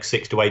within the next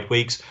 6 to 8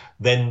 weeks,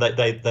 then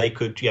they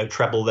could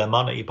treble their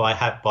money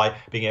by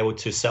being able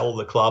to sell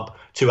the club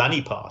to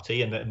any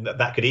party, and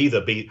that could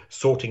either be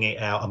sorting it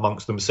out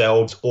amongst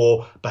themselves,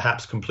 or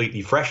perhaps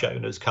completely fresh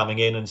owners coming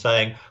in and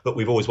saying, look,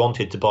 we've always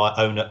wanted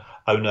to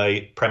own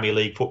a Premier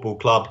League football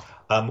club.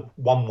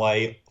 One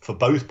way for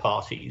both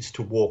parties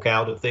to walk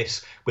out of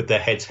this with their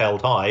heads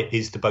held high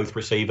is to both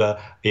receive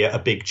a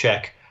big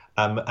cheque.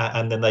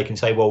 And then they can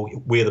say, well,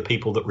 we're the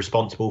people that are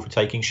responsible for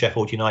taking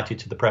Sheffield United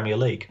to the Premier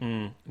League.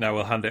 Now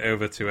we'll hand it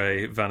over to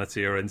a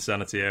vanity or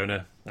insanity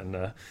owner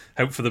and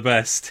hope for the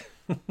best.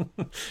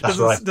 That's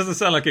right. Doesn't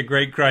sound like a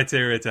great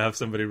criteria to have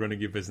somebody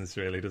running your business,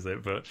 really, does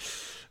it? But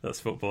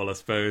that's football, I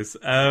suppose.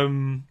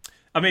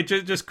 I mean,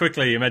 just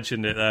quickly, you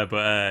mentioned it there,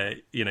 but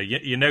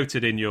you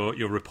noted in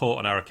your report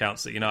on our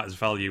accounts that United's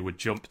value would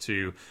jump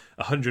to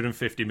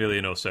 150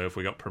 million or so if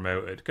we got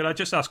promoted. Could I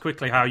just ask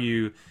quickly how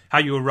you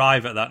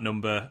arrive at that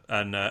number,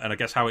 and I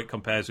guess how it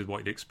compares with what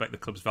you'd expect the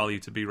club's value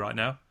to be right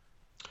now?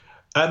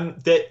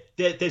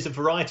 There's a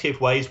variety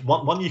of ways.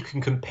 One, you can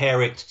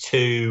compare it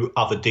to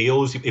other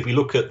deals. If we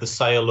look at the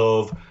sale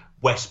of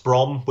West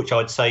Brom, which I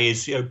would say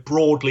is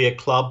broadly a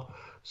club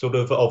sort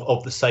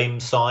of the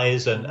same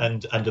size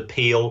and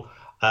appeal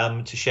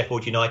to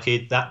Sheffield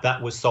United,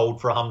 that was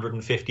sold for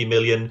 150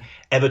 million.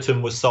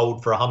 Everton was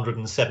sold for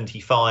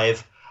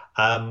 175.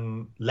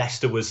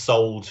 Leicester was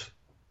sold.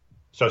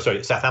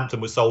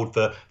 Southampton was sold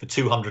for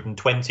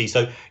 220.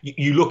 So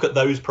you look at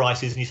those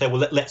prices and you say,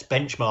 well, let's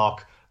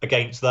benchmark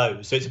against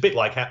those. So it's a bit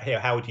like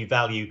how would you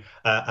value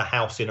a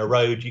house in a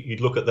road?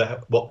 You'd look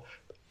at what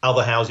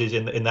other houses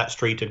in that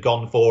street had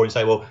gone for and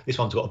say, well, this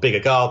one's got a bigger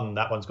garden,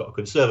 that one's got a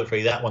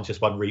conservatory, that one's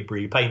just one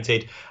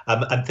repainted,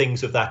 and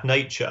things of that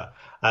nature.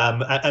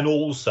 And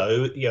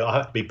also, I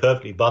have to be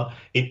perfectly blunt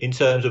in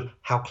terms of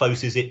how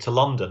close is it to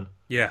London?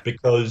 Yeah.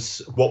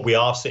 Because what we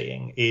are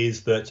seeing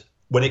is that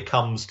when it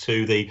comes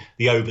to the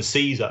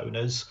overseas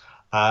owners,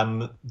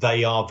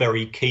 they are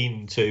very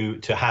keen to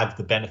have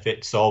the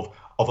benefits of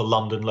a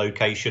London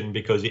location,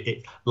 because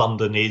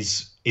London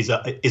is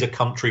a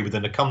country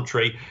within a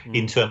country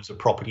in terms of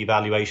property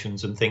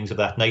valuations and things of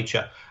that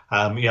nature.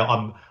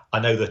 I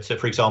know that,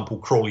 for example,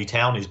 Crawley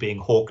Town is being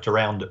hawked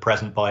around at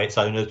present by its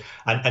owners,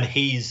 and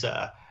he's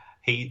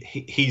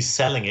he's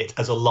selling it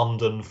as a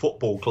London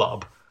football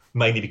club,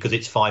 mainly because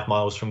it's 5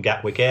 miles from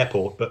Gatwick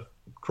Airport, but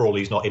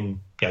Crawley's not in,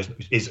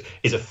 is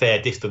a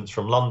fair distance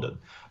from London.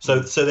 So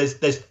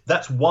there's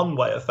that's one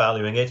way of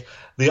valuing it.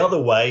 The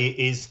other way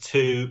is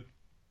to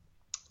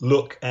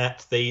look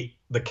at the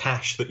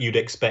cash that you'd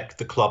expect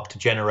the club to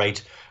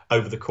generate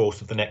over the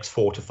course of the next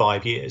 4 to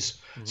 5 years.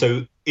 Mm-hmm.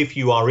 So if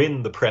you are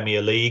in the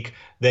Premier League,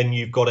 then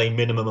you've got a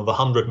minimum of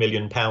 £100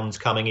 million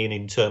coming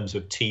in terms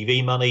of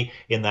TV money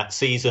in that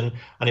season.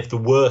 And if the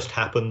worst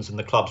happens and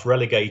the club's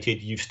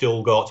relegated, you've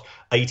still got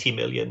 80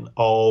 million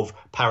of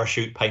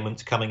parachute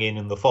payments coming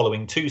in the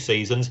following 2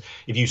 seasons.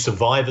 If you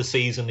survive a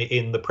season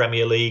in the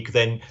Premier League,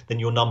 then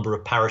your number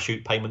of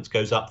parachute payments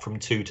goes up from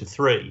 2 to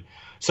 3.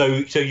 So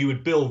you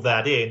would build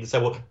that in and say,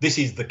 well, this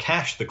is the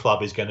cash the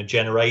club is going to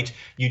generate.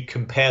 You'd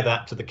compare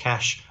that to the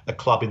cash a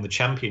club in the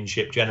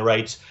Championship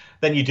generates.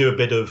 Then you do a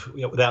bit of,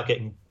 without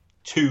getting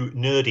too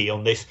nerdy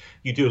on this,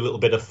 you do a little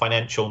bit of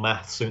financial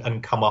maths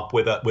and come up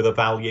with a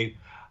value.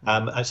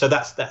 And so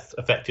that's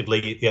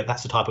effectively,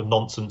 that's the type of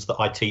nonsense that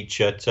I teach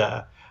at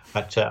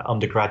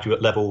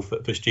undergraduate level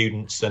for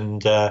students,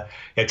 and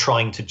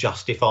trying to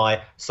justify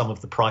some of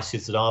the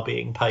prices that are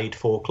being paid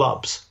for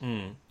clubs.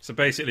 So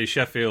basically,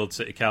 Sheffield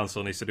City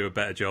Council needs to do a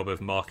better job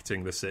of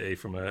marketing the city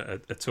from a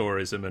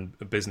tourism and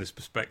a business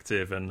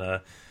perspective, and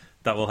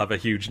that will have a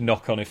huge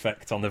knock-on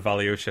effect on the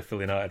value of Sheffield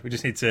United. We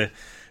just need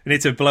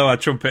to blow our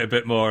trumpet a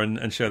bit more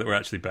and show that we're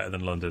actually better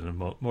than London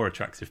and more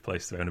attractive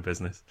place to own a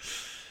business.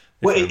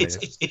 Well,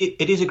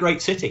 it is a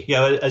great city.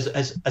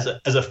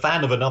 As a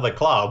fan of another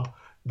club,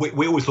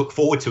 we always look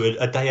forward to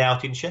a day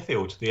out in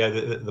Sheffield.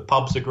 The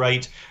pubs are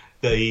great.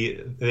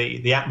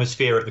 The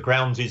atmosphere at the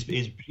grounds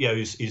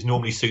is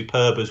normally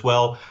superb as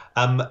well.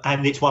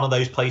 And it's one of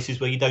those places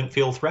where you don't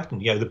feel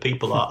threatened. The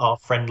people are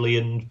friendly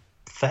and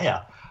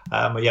fair.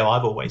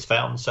 I've always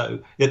found. So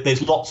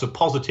there's lots of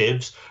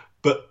positives,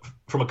 but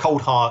from a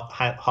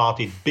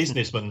cold-hearted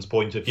businessman's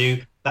point of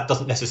view, that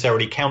doesn't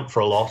necessarily count for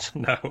a lot.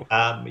 No.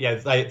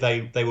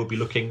 They will be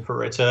looking for a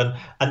return,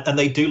 and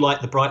they do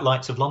like the bright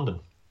lights of London.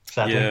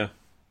 Sadly. Yeah.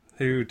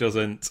 Who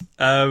doesn't?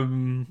 All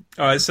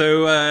right,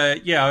 so I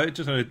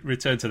just want to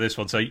return to this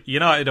one. So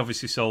United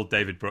obviously sold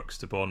David Brooks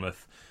to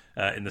Bournemouth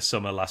in the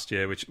summer last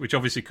year, which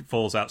obviously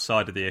falls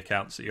outside of the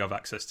accounts that you have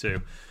access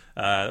to.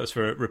 That was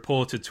for a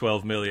reported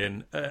 12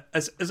 million.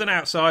 As an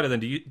outsider,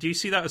 then, do you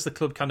see that as the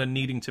club kind of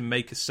needing to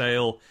make a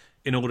sale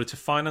in order to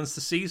finance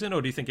the season,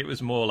 or do you think it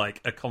was more like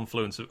a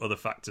confluence of other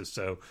factors?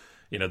 So,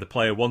 the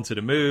player wanted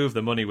to move,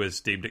 the money was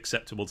deemed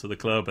acceptable to the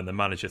club, and the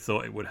manager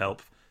thought it would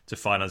help to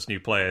finance new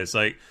players.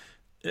 Like,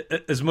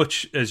 as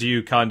much as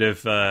you kind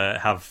of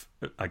have,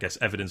 I guess,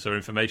 evidence or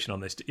information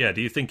on this,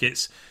 do you think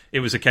it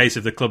was a case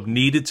of the club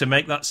needed to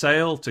make that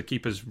sale to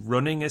keep us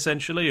running,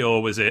 essentially,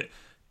 or was it,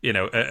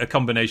 a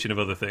combination of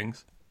other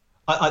things?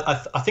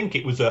 I think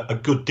it was a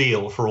good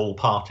deal for all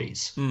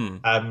parties.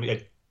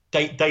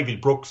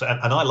 David Brooks,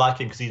 and I like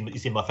him because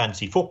he's in my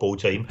fantasy football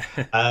team,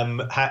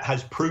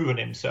 has proven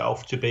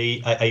himself to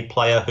be a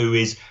player who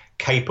is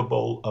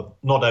capable of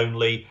not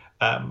only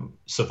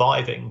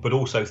surviving but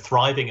also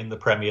thriving in the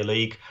Premier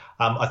League.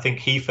 I think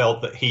he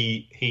felt that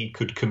he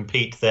could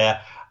compete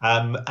there,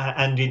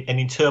 and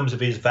in terms of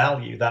his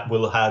value, that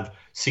will have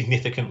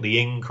significantly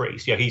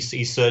increased.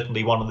 He's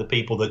certainly one of the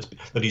people that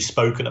he's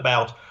spoken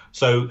about.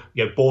 So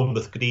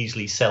Bournemouth could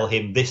easily sell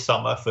him this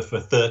summer for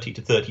 30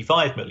 to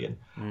 35 million,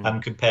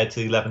 compared to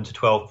the 11 to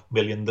 12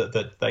 million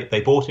that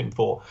they bought him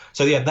for.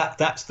 So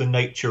that's the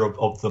nature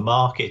of the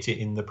market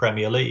in the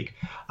Premier League.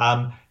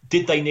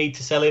 Did they need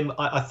to sell him?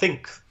 I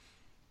think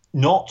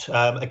not.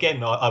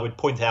 Again, I would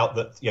point out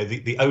that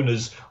the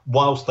owners,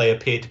 whilst they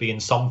appear to be in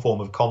some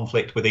form of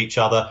conflict with each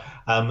other,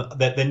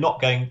 they're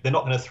not going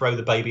to throw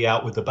the baby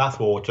out with the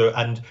bathwater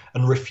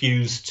and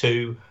refuse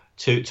to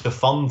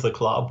fund the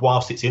club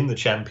whilst it's in the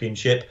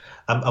Championship,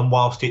 and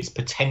whilst it's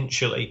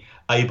potentially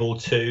able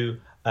to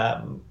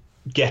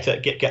get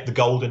the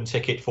golden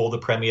ticket for the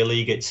Premier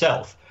League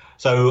itself.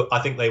 So I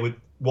think they would.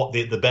 What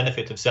the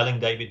benefit of selling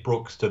David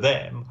Brooks to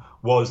them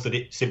was that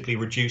it simply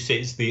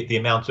reduces the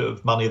amount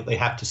of money that they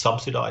have to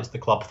subsidise the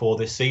club for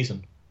this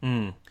season.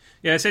 Yeah,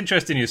 it's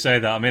interesting you say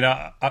that. I mean,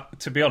 I,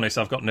 to be honest,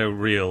 I've got no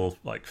real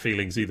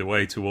feelings either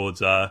way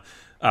towards our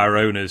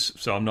owners,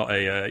 so I'm not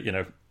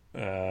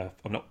I'm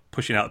not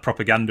pushing out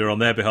propaganda on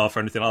their behalf or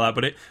anything like that.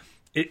 But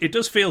it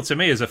does feel to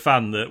me as a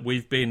fan that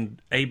we've been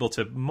able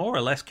to more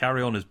or less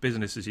carry on as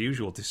business as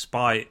usual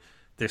despite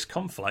this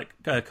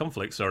conflict.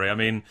 I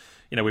mean,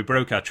 we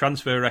broke our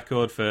transfer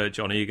record for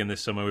John Egan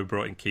this summer. We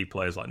brought in key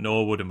players like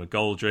Norwood and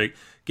McGoldrick,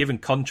 given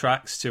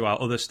contracts to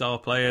our other star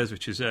players,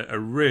 which is a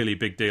really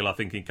big deal, I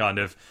think, in kind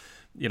of,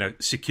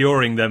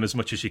 securing them as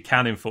much as you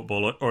can in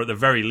football, or at the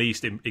very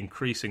least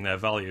increasing their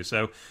value.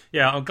 So,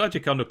 I'm glad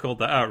you kind of called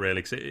that out, really,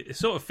 because it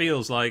sort of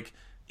feels like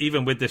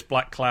even with this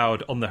black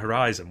cloud on the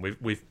horizon,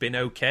 we've been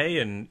okay,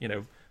 and,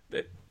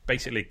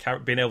 basically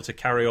being able to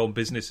carry on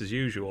business as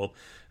usual.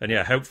 And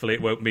hopefully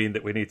it won't mean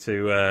that we need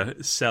to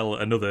sell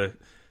another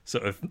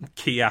sort of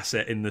key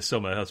asset in the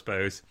summer, I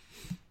suppose.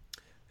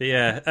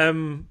 Yeah,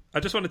 I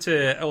just wanted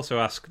to also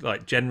ask,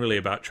 like, generally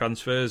about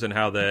transfers and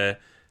how they're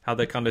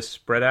kind of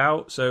spread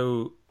out.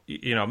 So,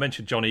 I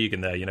mentioned John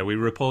Egan there. We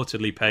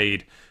reportedly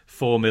paid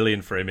 $4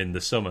 million for him in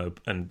the summer,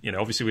 and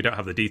obviously we don't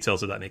have the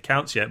details of that in the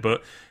accounts yet.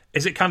 But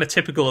is it kind of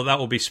typical that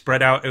will be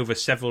spread out over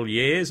several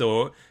years,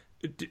 or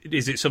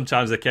is it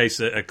sometimes the case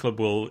that a club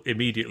will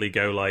immediately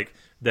go like,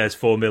 "There's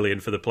 $4 million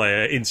for the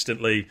player,"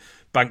 instantly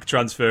bank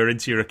transfer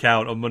into your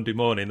account on Monday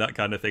morning, that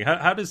kind of thing?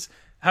 How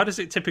does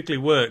it typically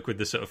work with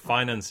the sort of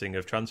financing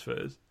of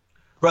transfers?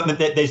 Right,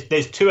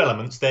 there's two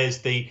elements. There's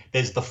the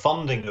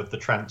funding of the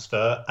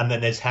transfer, and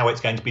then there's how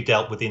it's going to be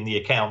dealt with in the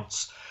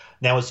accounts.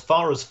 Now, as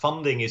far as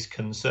funding is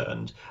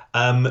concerned,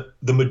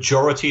 the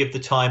majority of the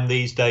time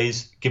these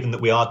days, given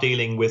that we are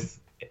dealing with,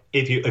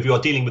 if you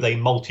are dealing with a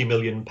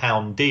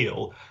multi-million-pound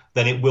deal,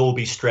 then it will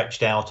be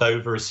stretched out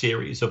over a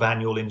series of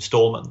annual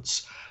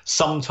instalments.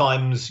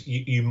 Sometimes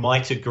you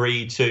might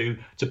agree to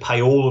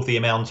pay all of the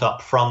amount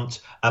up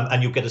front,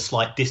 and you'll get a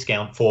slight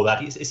discount for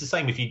that. It's the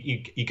same if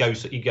you go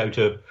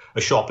to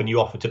a shop and you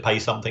offer to pay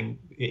something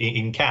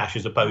in cash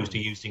as opposed to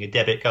using a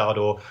debit card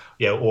or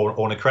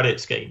on a credit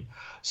scheme.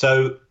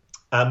 So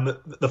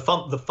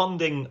the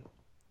funding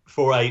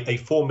for a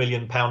 £4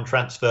 million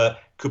transfer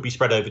could be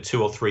spread over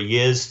 2 or 3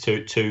 years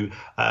to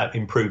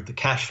improve the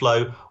cash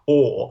flow,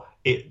 or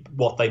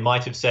what they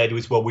might have said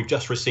was, well, we've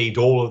just received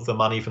all of the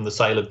money from the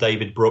sale of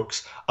David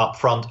Brooks up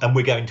front, and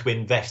we're going to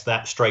invest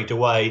that straight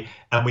away,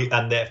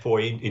 and therefore,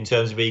 in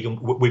terms of Egan,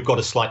 we've got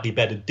a slightly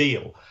better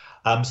deal.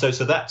 So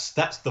that's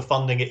the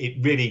funding. It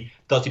really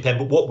does depend.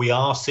 But what we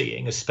are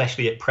seeing,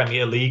 especially at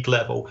Premier League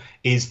level,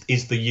 is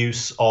the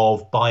use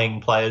of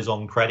buying players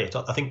on credit.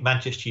 I think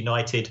Manchester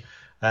United,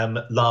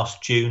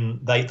 last June,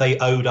 they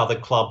owed other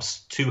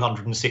clubs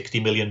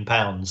 £260 million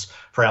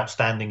for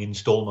outstanding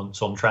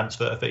instalments on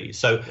transfer fees.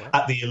 So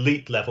at the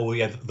elite level,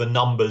 the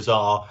numbers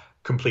are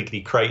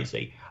completely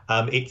crazy.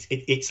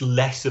 It's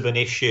less of an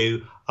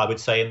issue, I would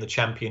say, in the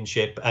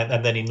Championship,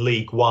 and then in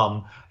League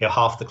One,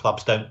 half the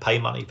clubs don't pay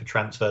money for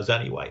transfers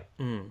anyway.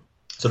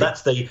 So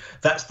that's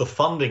the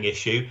funding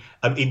issue.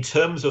 In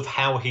terms of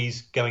how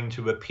he's going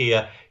to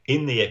appear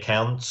in the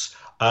accounts,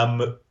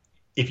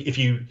 if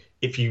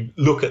you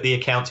look at the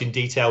accounts in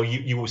detail,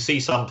 you will see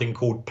something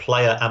called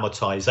player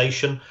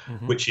amortization,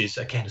 which is,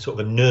 again, sort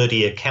of a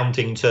nerdy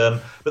accounting term.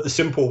 But the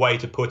simple way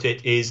to put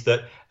it is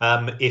that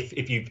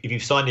if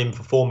you've signed him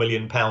for £4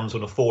 million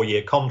on a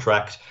 4-year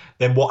contract,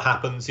 then what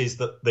happens is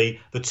that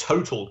the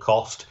total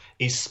cost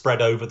is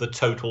spread over the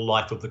total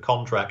life of the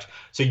contract.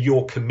 So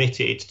you're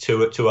committed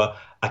to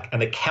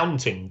an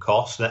accounting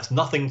cost. That's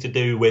nothing to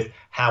do with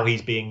how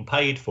he's being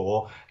paid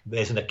for.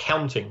 There's an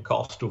accounting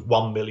cost of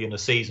 £1 million a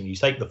season. You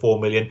take the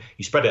 £4 million,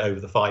 you spread it over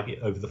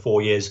the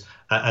 4 years,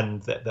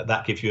 and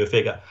that gives you a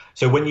figure.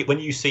 So when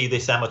you see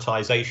this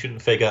amortization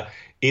figure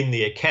in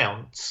the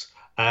accounts,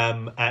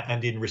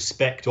 and in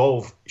respect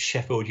of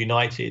Sheffield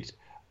United,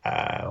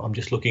 I'm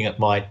just looking at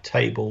my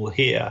table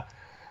here.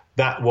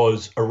 That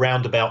was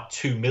around about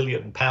 £2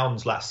 million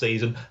last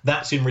season.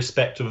 That's in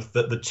respect of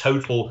the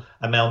total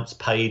amounts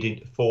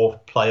paid for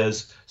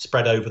players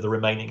spread over the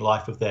remaining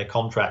life of their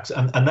contracts,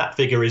 and that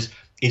figure is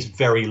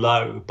very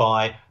low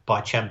by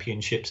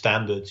Championship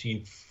standards.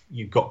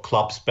 You've got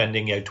clubs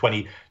spending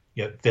 20,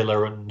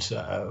 Villa and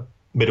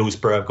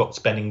Middlesbrough have got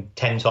spending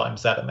 10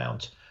 times that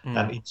amount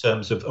in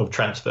terms of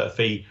transfer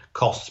fee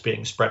costs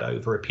being spread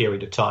over a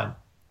period of time.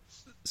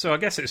 So I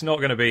guess it's not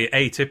going to be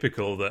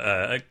atypical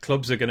that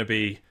clubs are going to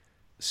be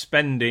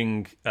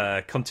spending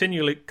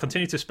continue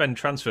to spend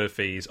transfer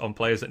fees on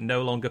players that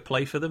no longer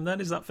play for them. Then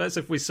is that fair?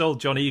 So if we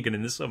sold John Egan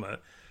in the summer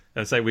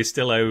and say we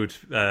still owed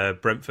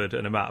Brentford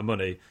an amount of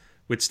money,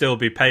 we'd still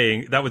be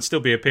paying. That would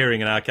still be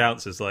appearing in our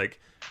accounts as like,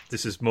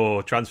 this is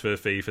more transfer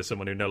fee for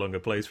someone who no longer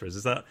plays for us.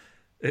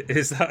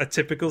 Is that a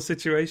typical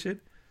situation?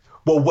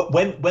 Well,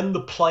 when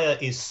the player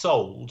is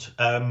sold,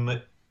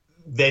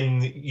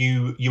 then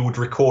you would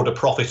record a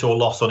profit or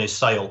loss on his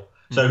sale.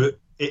 So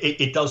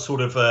it does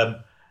sort of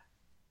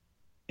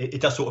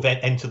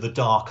enter the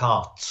dark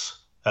arts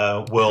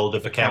world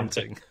of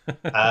accounting.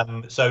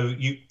 So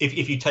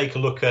if you take a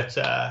look at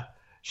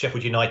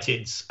Sheffield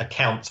United's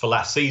accounts for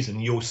last season,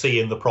 you'll see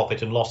in the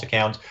profit and loss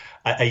account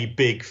a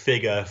big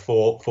figure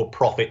for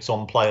profits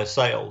on player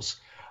sales.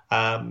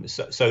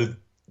 So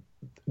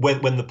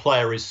when the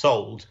player is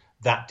sold,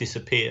 that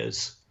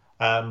disappears.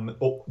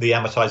 Or the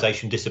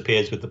amortization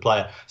disappears with the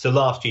player. So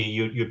last year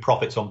you had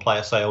profits on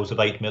player sales of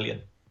 £8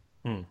 million.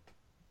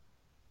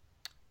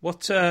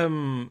 What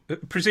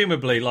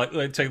presumably, like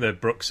take the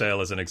Brooks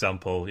sale as an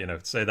example,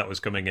 say that was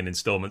coming in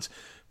instalments.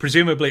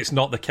 Presumably it's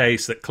not the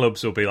case that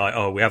clubs will be like,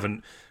 oh, we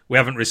haven't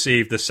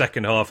received the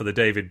second half of the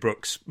David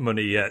Brooks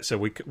money yet, so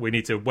we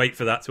need to wait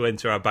for that to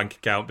enter our bank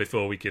account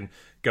before we can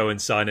go and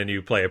sign a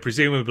new player.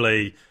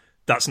 Presumably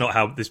that's not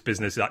how this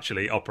business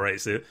actually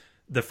operates.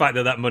 The fact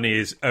that money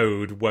is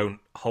owed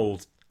won't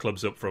hold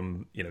clubs up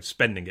from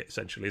spending it.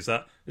 Essentially, is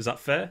that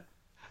fair?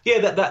 Yeah,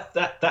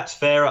 that's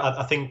fair.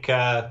 I think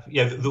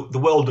the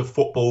world of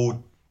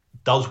football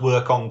does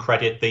work on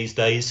credit these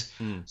days.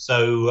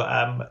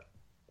 So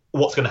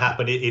what's going to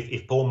happen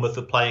if Bournemouth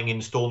are playing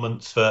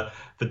instalments for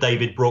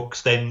David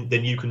Brooks, then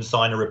you can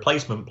sign a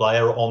replacement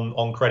player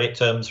on credit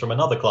terms from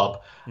another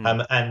club.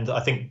 And I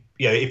think,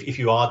 if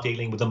you are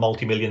dealing with a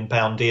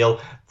multi-million-pound deal,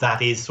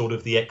 that is sort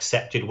of the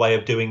accepted way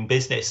of doing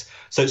business.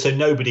 So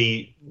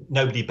nobody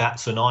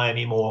bats an eye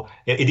anymore.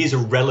 It is a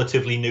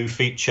relatively new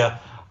feature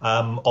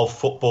of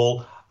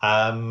football,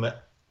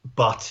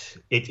 but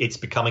it's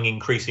becoming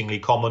increasingly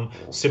common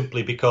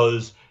simply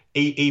because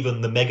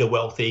even the mega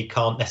wealthy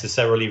can't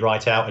necessarily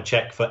write out a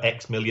check for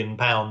X million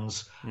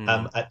pounds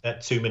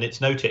at 2 minutes'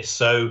 notice.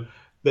 So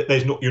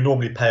you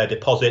normally pay a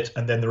deposit,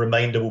 and then the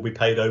remainder will be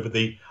paid over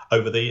the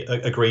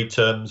agreed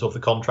terms of the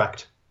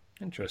contract.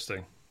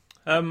 Interesting.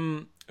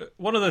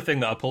 One other thing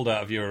that I pulled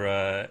out of your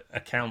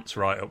accounts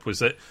write-up was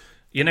that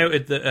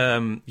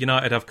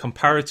United have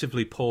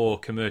comparatively poor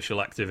commercial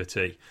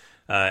activity.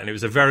 And it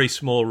was a very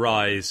small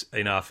rise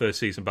in our first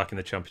season back in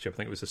the Championship. I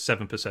think it was a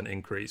 7%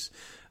 increase.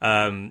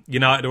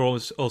 United are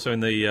also in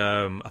the,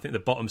 I think, the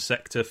bottom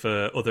sector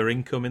for other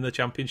income in the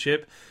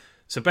Championship.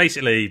 So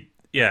basically,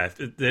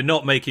 they're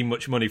not making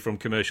much money from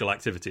commercial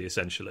activity,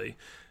 essentially.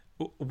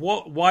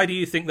 Why do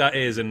you think that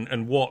is,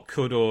 and what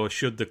could or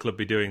should the club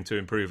be doing to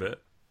improve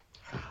it?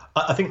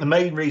 I think the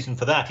main reason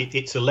for that,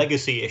 it's a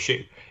legacy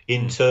issue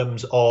in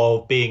terms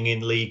of being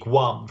in League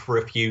One for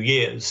a few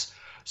years.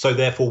 So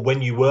therefore,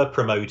 when you were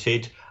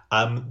promoted,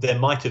 there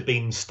might have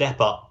been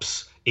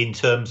step-ups in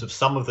terms of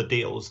some of the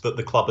deals that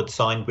the club had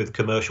signed with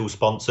commercial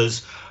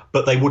sponsors,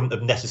 but they wouldn't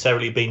have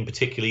necessarily been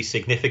particularly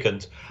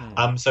significant.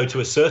 So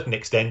to a certain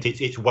extent,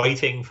 it's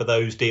waiting for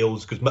those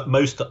deals, because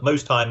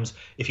most times,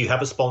 if you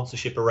have a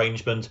sponsorship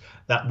arrangement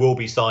that will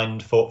be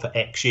signed for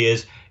X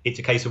years, it's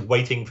a case of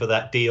waiting for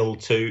that deal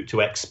to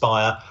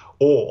expire.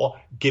 Or,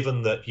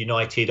 given that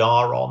United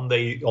are on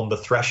the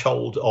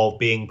threshold of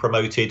being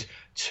promoted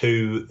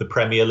to the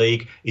Premier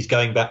League, is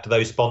going back to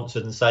those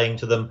sponsors and saying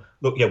to them,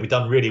 look, we've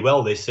done really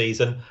well this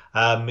season.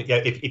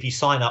 If you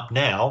sign up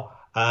now,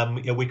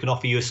 we can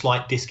offer you a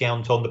slight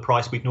discount on the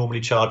price we'd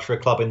normally charge for a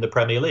club in the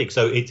Premier League.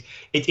 So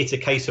it's a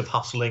case of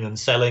hustling and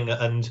selling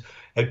and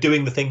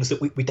doing the things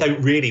that we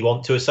don't really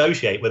want to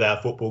associate with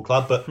our football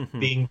club, but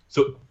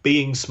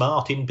being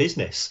smart in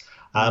business.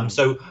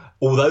 So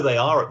although they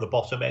are at the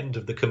bottom end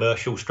of the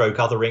commercial /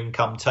 other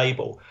income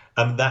table,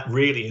 that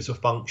really is a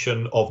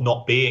function of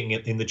not being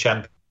in the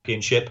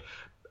Championship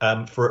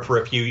for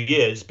a few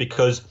years,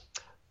 because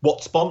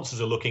what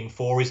sponsors are looking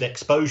for is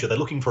exposure. They're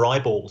looking for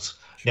eyeballs.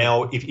 Sure.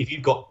 Now, if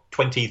you've got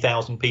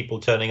 20,000 people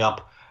turning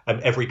up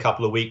every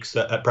couple of weeks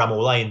at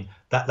Bramall Lane,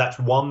 that's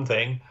one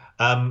thing.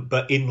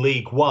 But in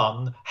League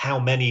One, how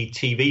many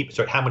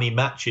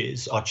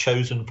matches are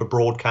chosen for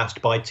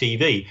broadcast by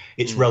TV?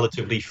 It's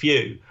relatively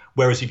few.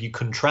 Whereas if you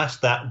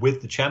contrast that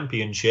with the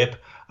Championship,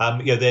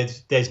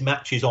 there's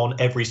matches on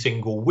every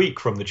single week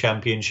from the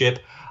Championship,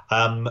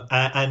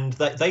 and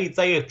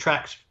they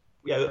attract,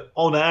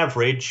 on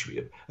average,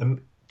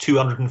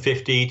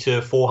 250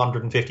 to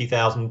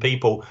 450,000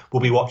 people will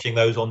be watching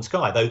those on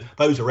Sky.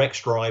 Those are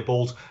extra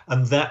eyeballs,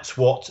 and that's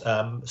what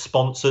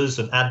sponsors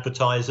and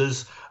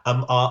advertisers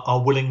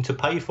are willing to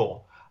pay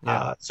for.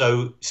 Yeah.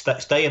 So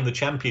stay in the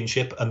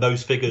Championship, and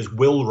those figures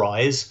will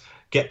rise.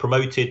 Get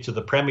promoted to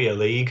the Premier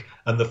League,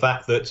 and the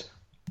fact that,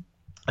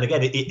 and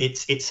again,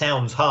 it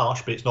sounds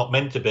harsh, but it's not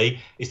meant to be,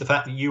 is the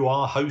fact that you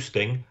are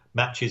hosting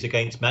matches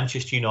against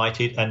Manchester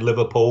United and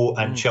Liverpool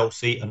and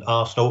Chelsea and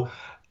Arsenal,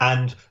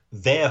 and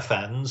their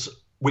fans,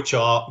 which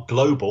are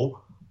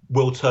global,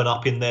 will turn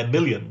up in their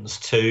millions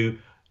to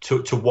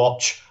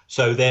watch.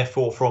 So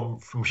therefore, from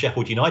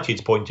Sheffield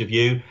United's point of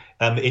view,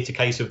 it's a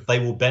case of they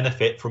will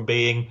benefit from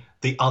being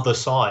the other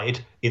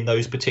side in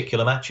those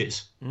particular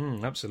matches.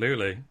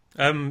 Absolutely.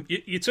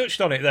 You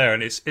touched on it there,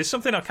 and it's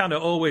something I kind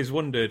of always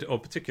wondered, or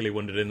particularly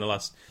wondered in the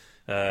last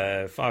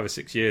 5 or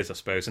 6 years, I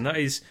suppose, and that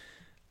is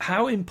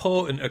how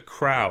important a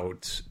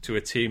crowd to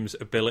a team's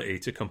ability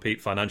to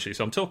compete financially.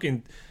 So I'm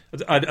talking,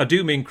 I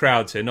do mean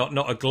crowds here,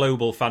 not a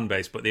global fan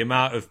base, but the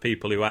amount of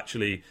people who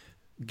actually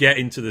get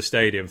into the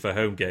stadium for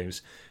home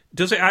games.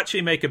 Does it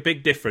actually make a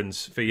big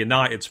difference for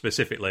United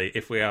specifically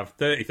if we have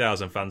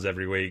 30,000 fans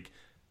every week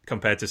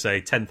compared to, say,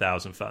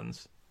 10,000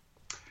 fans?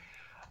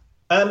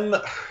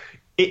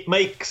 It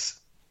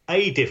makes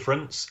a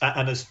difference,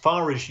 and as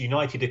far as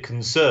United are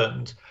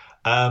concerned,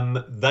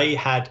 they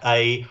had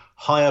a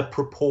higher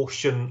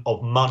proportion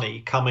of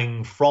money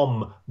coming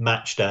from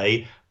match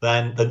day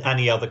than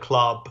any other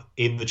club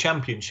in the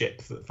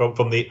Championship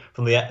from the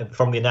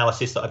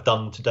analysis that I've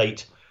done to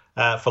date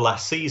for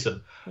last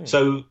season.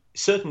 So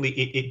certainly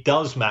it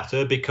does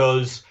matter,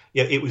 because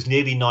it was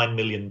nearly £9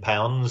 million,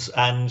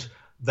 and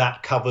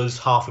that covers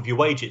half of your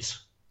wages.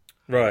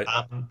 Right.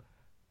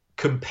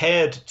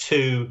 Compared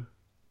to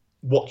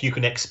what you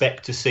can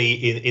expect to see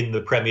in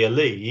the Premier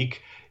League,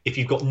 if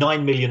you've got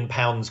 £9 million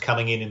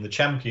coming in the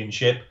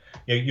Championship,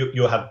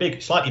 you'll have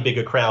slightly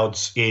bigger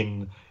crowds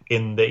in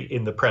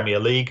the Premier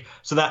League.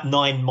 So that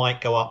 9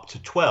 might go up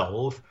to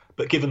 12,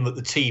 but given that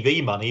the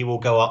TV money will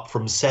go up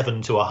from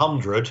 7 to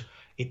 100,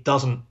 it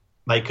doesn't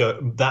make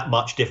that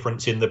much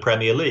difference in the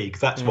Premier League.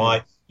 That's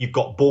why You've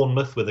got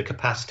Bournemouth with a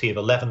capacity of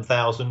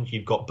 11,000.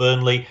 You've got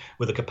Burnley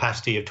with a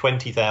capacity of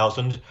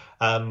 20,000.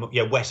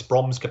 West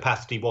Brom's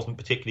capacity wasn't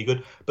particularly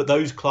good, but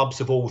those clubs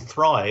have all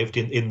thrived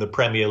in the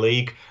Premier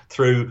League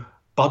through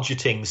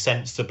budgeting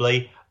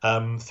sensibly,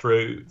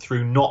 through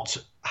not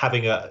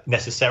having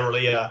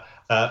necessarily a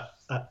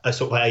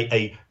sort of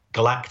a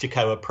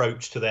Galactico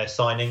approach to their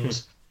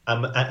signings,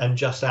 and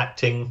just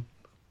acting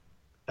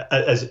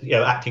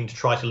to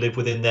try to live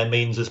within their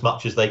means as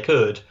much as they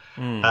could.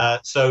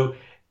 So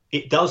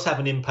it does have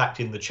an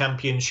impact in the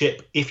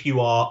Championship if you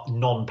are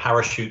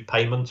non-parachute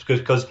payments,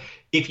 because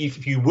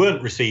if you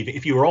weren't receiving,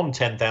 if you were on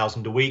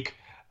 10,000 a week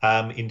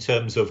in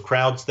terms of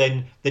crowds,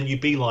 then you'd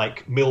be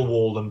like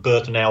Millwall and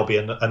Burton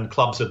Albion and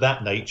clubs of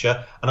that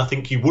nature, and I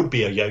think you would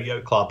be a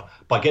yo-yo club.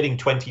 By getting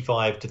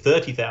 25 to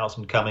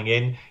 30,000 coming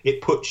in,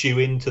 it puts you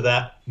into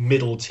that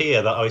middle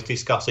tier that I was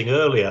discussing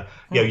earlier.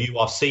 You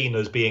are seen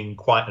as being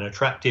quite an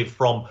attractive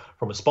from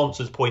a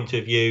sponsor's point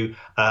of view,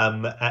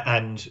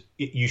 and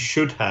you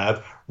should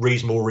have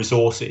reasonable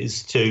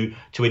resources to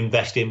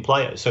invest in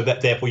players, so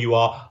that therefore you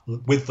are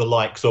with the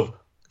likes of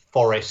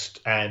Forest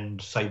and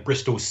say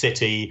Bristol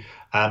City,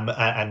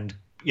 and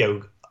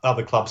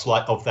other clubs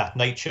like of that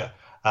nature,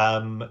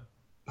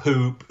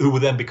 who will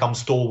then become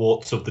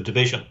stalwarts of the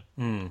division.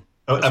 And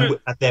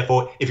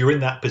therefore, if you're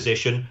in that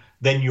position,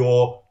 then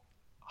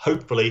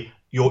hopefully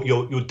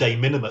your de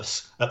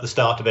minimis at the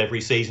start of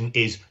every season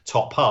is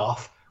top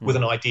half, with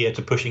an idea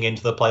to pushing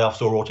into the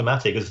playoffs or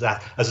automatic, as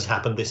has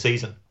happened this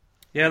season.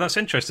 Yeah, that's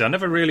interesting. I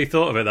never really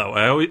thought of it that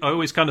way. I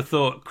always kind of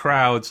thought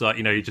crowds, like,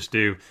 you just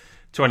do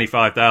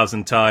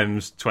 25,000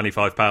 times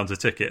 £25 a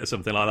ticket or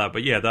something like that.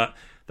 But yeah,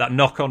 that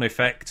knock-on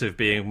effect of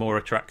being more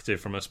attractive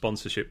from a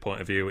sponsorship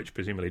point of view, which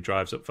presumably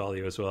drives up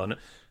value as well. I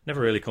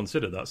never really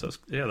considered that. So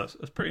that's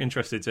pretty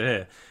interesting to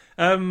hear.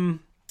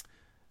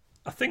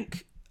 I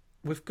think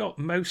we've got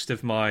most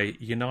of my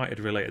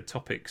United-related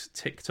topics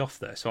ticked off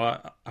there. So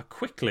I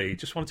quickly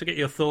just wanted to get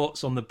your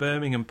thoughts on the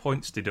Birmingham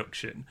points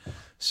deduction.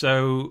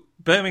 So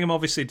Birmingham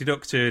obviously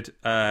deducted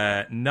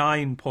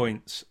 9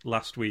 points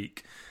last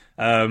week.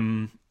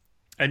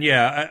 And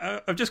yeah,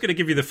 I'm just going to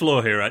give you the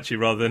floor here, actually,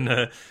 rather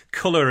than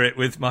colour it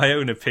with my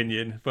own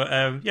opinion.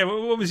 But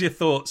what was your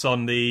thoughts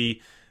on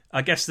the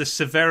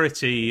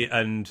severity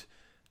and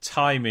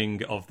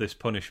timing of this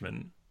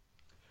punishment?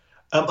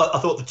 I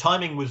thought the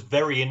timing was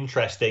very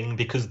interesting,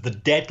 because the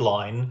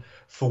deadline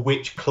for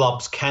which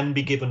clubs can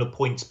be given a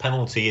points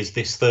penalty is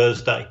this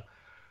Thursday.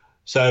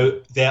 So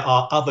there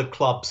are other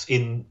clubs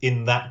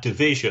in that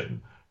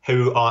division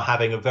who are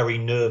having a very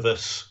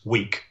nervous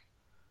week.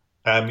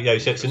 So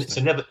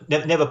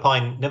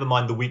never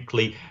mind the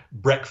weekly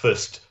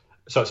breakfast,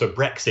 so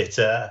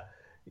Brexit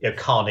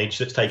carnage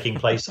that's taking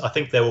place. I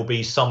think there will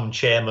be some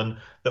chairman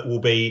that will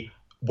be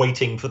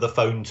waiting for the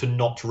phone to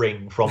not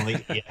ring from the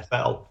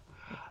EFL.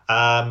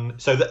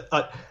 So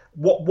that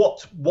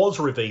what was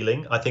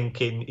revealing, I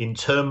think, in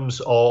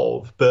terms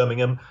of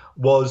Birmingham,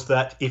 was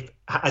that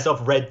as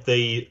I've read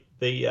the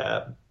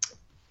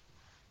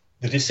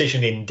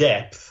decision in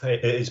depth,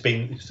 it's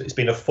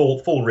been a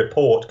full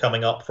report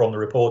coming up from the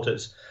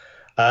reporters,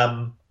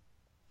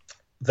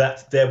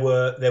 that there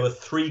were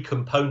three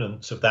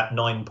components of that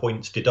 9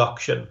 points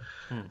deduction.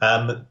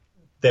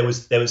 There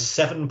was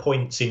 7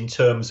 points in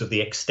terms of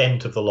the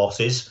extent of the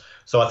losses.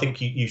 So I think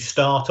you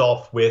start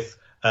off with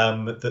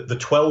the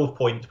 12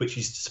 points, which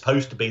is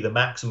supposed to be the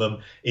maximum,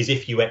 is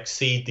if you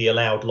exceed the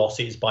allowed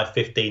losses by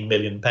 £15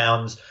 million.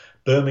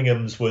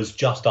 Birmingham's was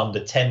just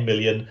under 10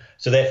 million,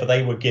 so therefore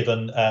they were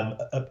given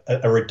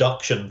a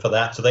reduction for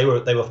that. So they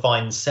were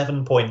fined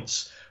 7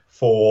 points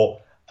for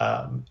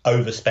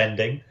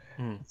overspending.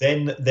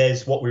 Then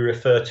there's what we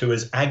refer to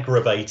as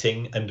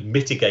aggravating and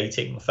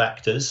mitigating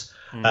factors.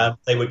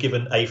 They were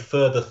given a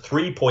further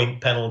 3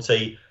 point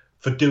penalty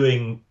for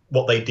doing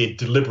what they did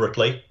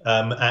deliberately,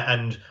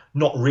 and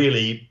not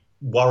really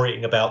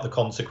worrying about the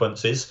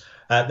consequences.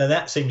 Now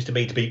that seems to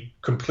me to be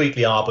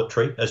completely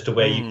arbitrary as to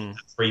where you get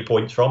 3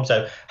 points from.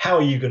 So how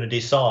are you going to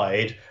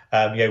decide,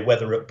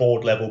 whether at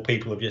board level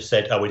people have just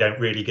said, "Oh, we don't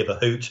really give a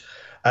hoot,"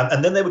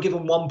 and then they were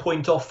given 1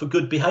 point off for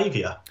good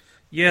behaviour.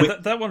 Yeah,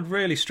 that one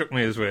really struck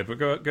me as weird. But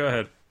go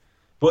ahead.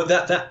 But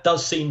that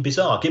does seem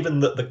bizarre,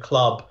 given that the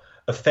club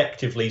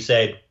effectively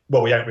said,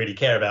 "Well, we don't really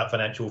care about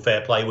financial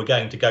fair play. We're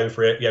going to go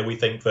for it. We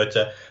think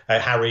that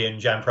Harry and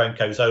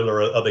Gianfranco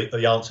Zola are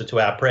the answer to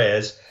our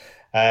prayers."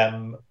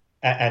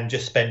 And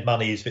just spend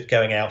money as if it's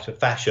going out of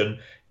fashion,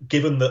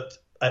 given that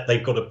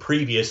they've got a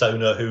previous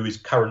owner who is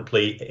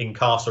currently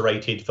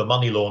incarcerated for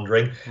money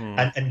laundering,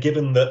 and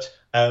given that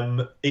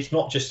it's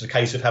not just a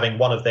case of having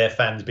one of their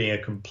fans being a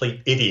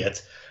complete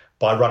idiot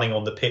by running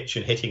on the pitch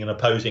and hitting an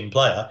opposing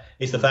player.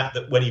 It's the fact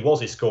that when he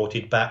was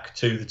escorted back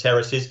to the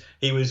terraces,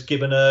 he was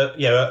given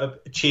a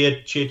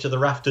cheer to the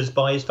rafters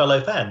by his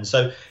fellow fans.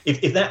 So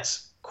if that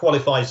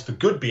qualifies for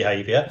good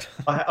behaviour,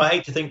 I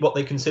hate to think what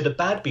they consider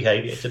bad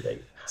behaviour to be.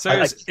 So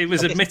it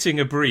was admitting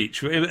a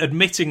breach.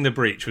 Admitting the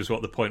breach was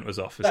what the point was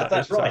off.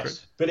 That's right.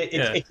 But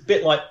it's a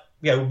bit like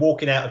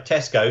walking out of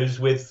Tesco's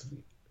with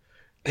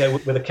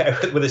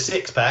with a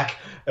six pack,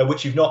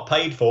 which you've not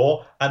paid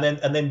for, and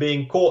then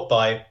being caught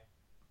by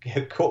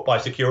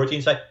security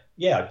and say,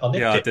 "Yeah, I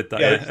nicked Yeah, I it." did that.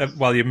 Yeah.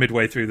 While you're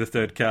midway through the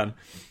third can.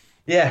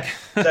 Yeah,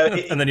 so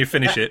and then you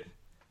finish it.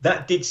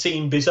 That did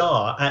seem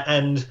bizarre,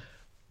 and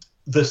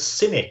the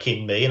cynic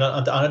in me, and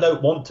I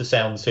don't want to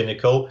sound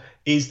cynical,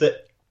 is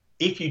that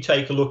if you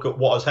take a look at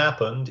what has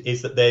happened,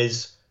 is that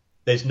there's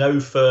no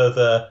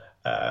further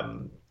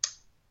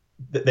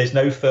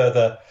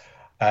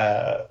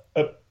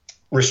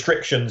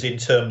restrictions in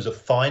terms of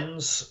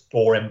fines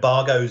or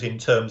embargoes in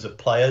terms of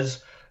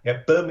players.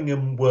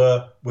 Birmingham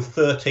were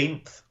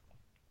 13th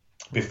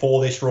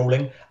before this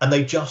ruling, and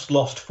they just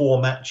lost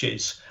 4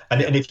 matches.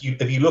 And if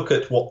you look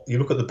at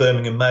the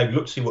Birmingham Mail, you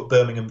look to see what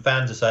Birmingham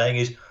fans are saying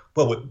is,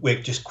 well,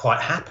 we're just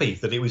quite happy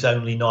that it was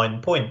only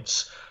 9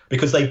 points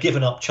because they've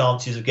given up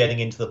chances of getting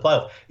into the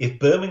playoff. If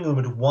Birmingham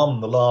had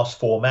won the last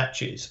 4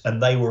 matches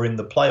and they were in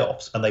the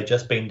playoffs and they'd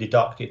just been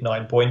deducted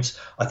 9 points,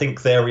 I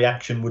think their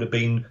reaction would have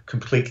been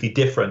completely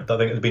different. I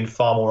think it would have been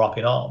far more up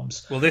in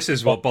arms. Well, this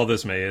is what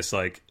bothers me. It's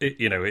like,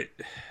 the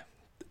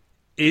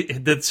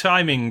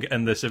timing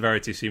and the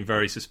severity seem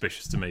very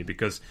suspicious to me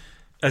because,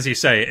 as you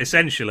say,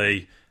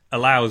 essentially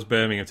allows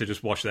Birmingham to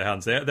just wash their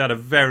hands. They had a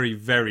very,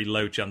 very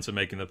low chance of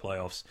making the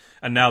playoffs,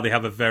 and now they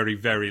have a very,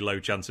 very low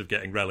chance of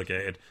getting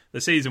relegated.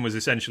 The season was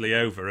essentially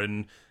over,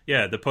 and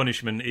the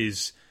punishment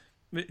is,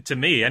 to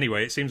me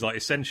anyway, it seems like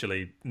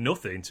essentially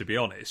nothing, to be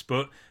honest.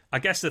 But I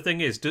guess the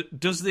thing is,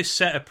 does this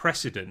set a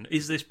precedent?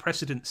 Is this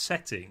precedent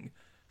setting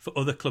for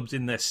other clubs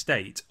in their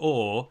state,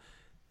 or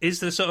is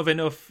there sort of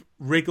enough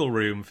wriggle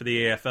room for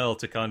the EFL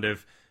to kind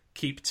of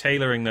keep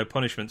tailoring their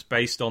punishments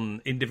based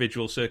on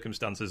individual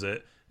circumstances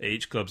at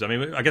each club? I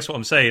mean, I guess what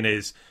I'm saying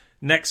is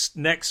next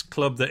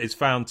club that is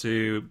found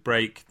to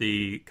break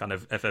the kind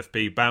of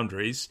FFP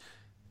boundaries,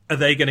 are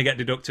they going to get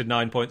deducted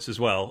 9 points as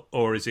well?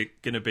 Or is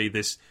it going to be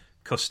this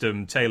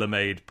custom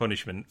tailor-made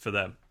punishment for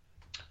them?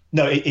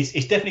 No, it's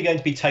definitely going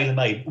to be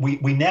tailor-made.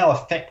 We now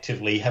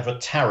effectively have a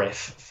tariff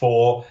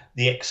for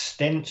the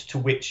extent to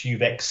which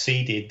you've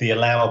exceeded the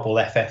allowable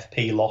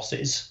FFP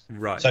losses.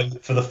 Right. So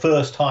for the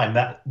first time,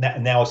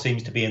 that now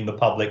seems to be in the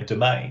public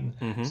domain.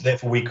 Mm-hmm. So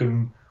therefore, we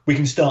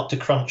can start to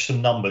crunch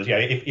some numbers.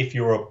 If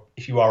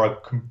you are a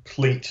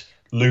complete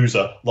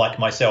loser like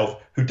myself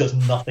who does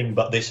nothing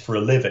but this for a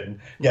living,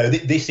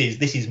 this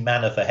is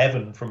manna for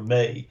heaven from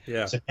me.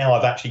 Yeah. So now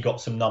I've actually got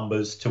some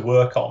numbers to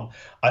work on.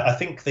 I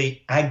think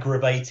the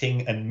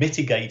aggravating and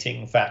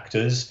mitigating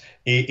factors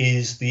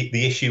is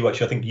the issue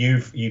which I think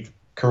you've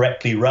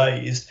correctly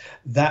raised.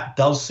 That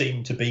does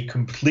seem to be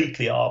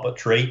completely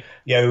arbitrary.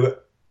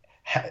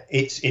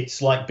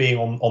 It's like being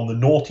on the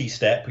naughty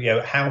step.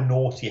 How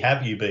naughty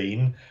have you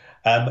been?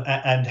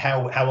 And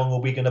how long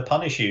are we going to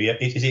punish you?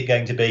 Is it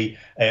going to be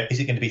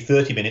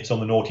 30 minutes on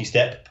the naughty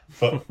step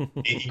for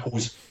it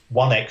equals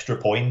 1 extra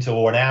point,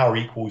 or an hour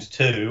equals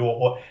 2,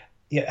 or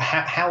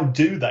how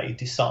do they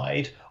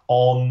decide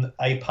on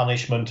a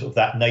punishment of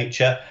that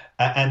nature?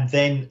 And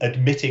then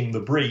admitting the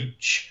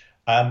breach,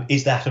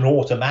 is that an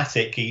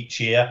automatic each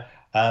year?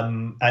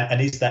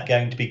 And is that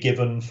going to be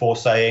given for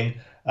saying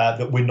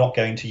that we're not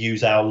going to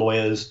use our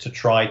lawyers to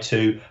try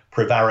to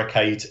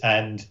prevaricate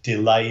and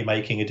delay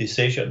making a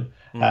decision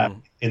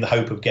in the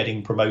hope of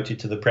getting promoted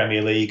to the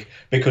Premier League?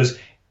 Because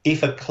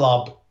if a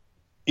club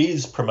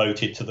is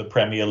promoted to the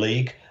Premier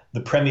League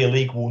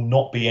will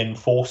not be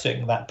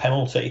enforcing that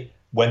penalty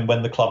when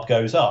the club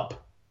goes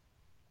up.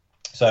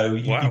 So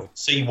you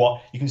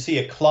can see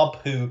a club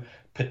who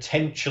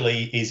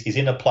potentially is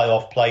in a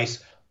playoff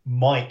place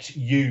might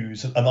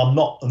use, and I'm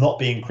not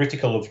being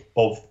critical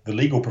of the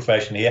legal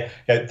profession here.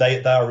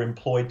 They are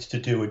employed to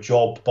do a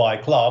job by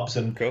clubs,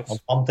 and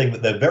one thing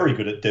that they're very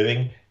good at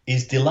doing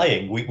is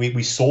delaying.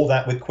 We saw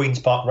that with Queen's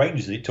Park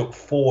Rangers. It took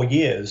 4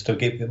 years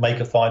to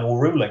make a final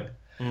ruling.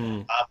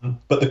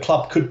 But the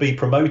club could be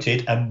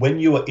promoted, and when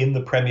you are in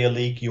the Premier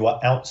League, you are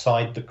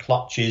outside the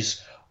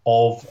clutches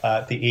of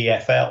the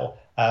EFL.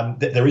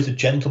 There is a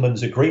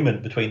gentleman's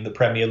agreement between the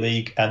Premier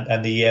League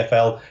and the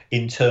EFL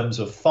in terms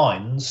of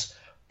fines,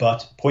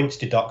 but points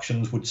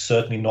deductions would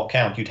certainly not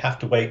count. You'd have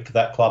to wait for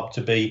that club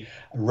to be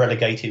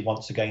relegated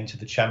once again to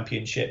the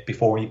Championship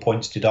before any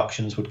points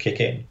deductions would kick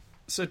in.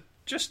 So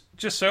just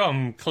so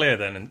I'm clear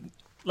then, and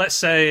let's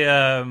say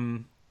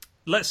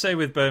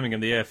with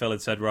Birmingham, the EFL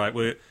had said, right,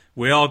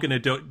 we are going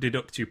to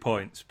deduct you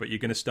points, but you're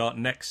going to start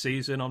next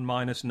season on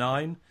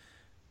 -9.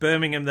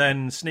 Birmingham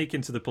then sneak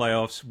into the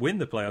playoffs, win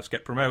the playoffs,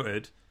 get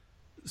promoted,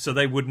 so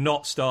they would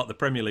not start the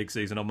Premier League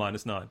season on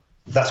 -9.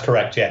 That's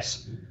correct,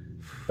 yes.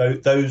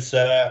 Those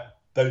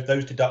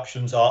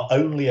deductions are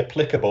only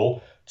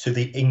applicable to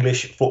the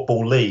English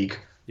Football League,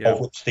 of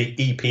which the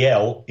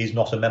EPL is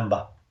not a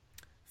member.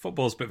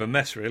 Football's a bit of a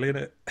mess, really,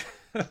 isn't it?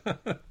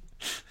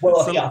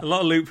 Well, a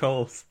lot of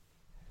loopholes.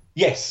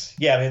 Yes,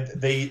 yeah. I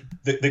mean,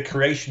 the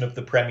creation of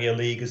the Premier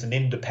League as an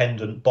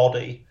independent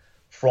body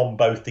from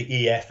both the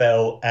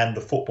EFL and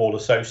the Football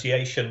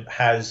Association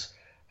has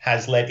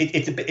led.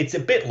 It's a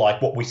bit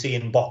like what we see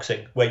in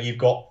boxing, where you've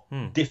got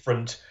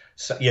different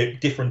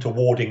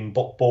awarding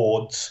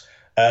boards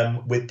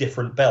with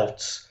different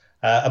belts.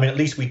 I mean, at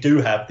least we do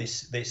have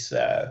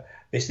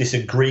this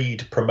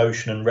agreed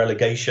promotion and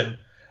relegation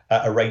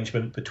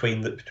arrangement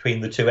between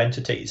the two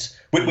entities,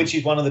 which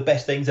is one of the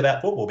best things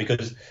about football,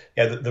 because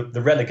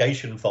the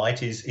relegation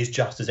fight is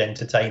just as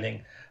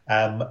entertaining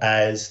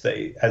as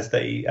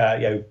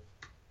the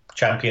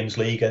Champions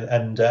League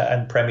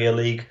and Premier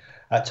League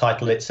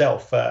title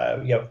itself.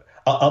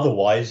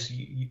 Otherwise,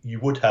 you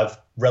would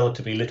have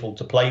relatively little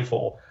to play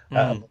for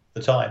at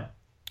the time.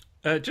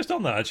 Just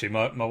on that, actually,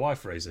 my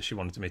wife raised this. She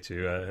wanted me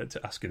to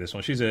ask you this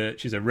one. She's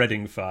a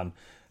Reading fan,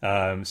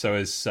 so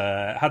has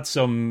had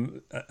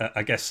some,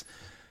 I guess,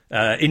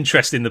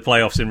 interest in the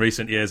playoffs in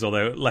recent years,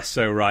 although less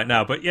so right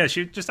now. But yeah,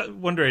 she just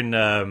wondering,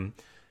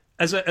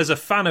 as a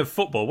fan of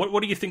football,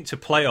 what do you think to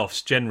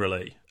playoffs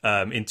generally,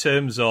 in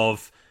terms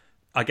of,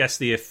 I guess,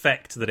 the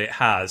effect that it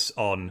has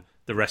on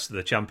the rest of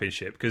the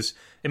championship? Because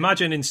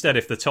imagine instead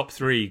if the top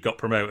three got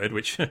promoted,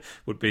 which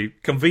would be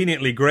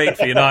conveniently great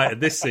for United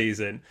this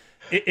season.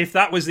 If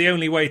that was the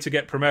only way to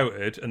get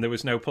promoted and there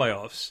was no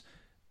playoffs,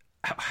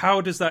 how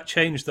does that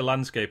change the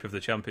landscape of the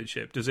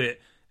championship? Is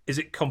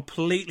it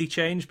completely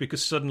changed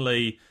because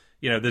suddenly,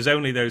 there's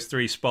only those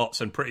three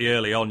spots, and pretty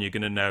early on you're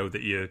going to know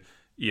that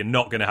you're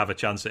not going to have a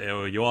chance at it,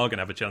 or you are going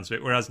to have a chance at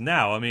it? Whereas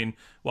now, I mean,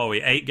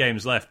 8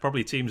 games left,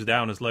 probably teams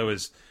down as low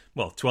as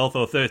 12th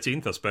or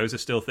 13th, I suppose, are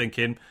still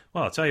thinking,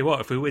 well, I'll tell you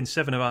what, if we win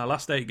 7 of our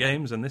last 8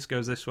 games and this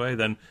goes this way,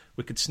 then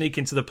we could sneak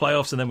into the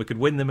playoffs and then we could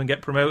win them and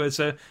get promoted.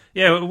 So,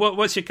 yeah,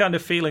 what's your kind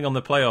of feeling on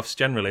the playoffs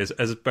generally,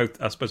 as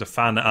both, I suppose, a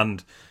fan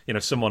and,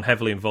 someone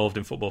heavily involved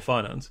in football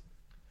finance?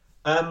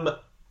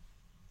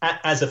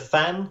 As a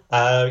fan,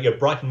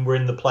 Brighton were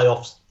in the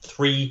playoffs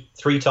three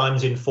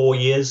times in 4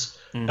 years,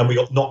 and we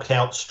got knocked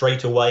out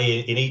straight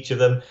away in each of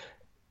them.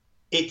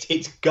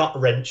 It's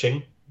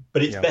gut-wrenching,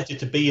 but it's better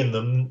to be in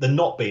them than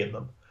not be in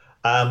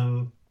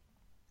them.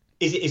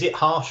 Is it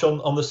harsh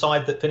on the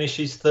side that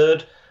finishes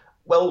third?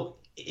 Well,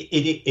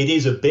 it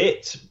is a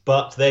bit,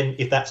 but then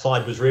if that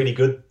side was really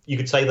good, you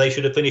could say they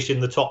should have finished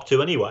in the top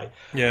 2 anyway.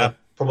 Yeah.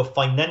 From a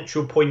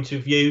financial point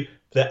of view,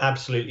 they're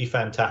absolutely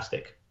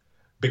fantastic,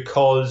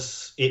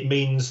 because it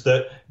means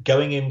that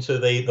going into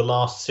the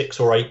last 6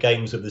 or 8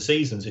 games of the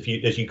seasons,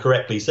 as you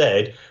correctly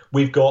said,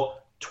 we've got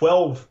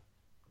 12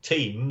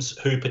 teams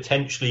who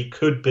potentially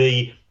could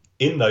be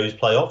in those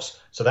playoffs.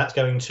 So that's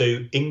going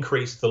to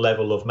increase the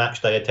level of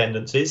match day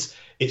attendances.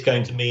 It's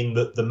going to mean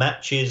that the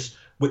matches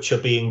which are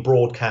being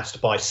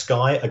broadcast by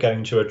Sky are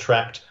going to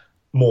attract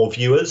more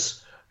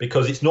viewers,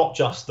 because it's not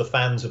just the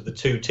fans of the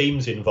two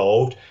teams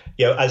involved.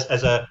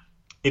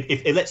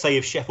 If let's say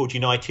if Sheffield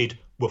United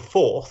were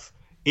 4th,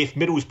 if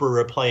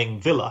Middlesbrough are playing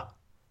Villa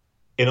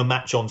in a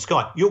match on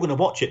Sky, you're going to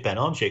watch it, Ben,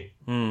 aren't you?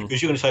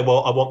 Because you're going to say,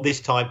 well, I want this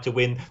side to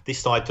win, this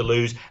side to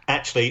lose.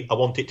 Actually, I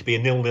want it to be a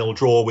 0-0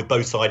 draw with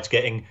both sides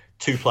getting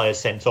 2 players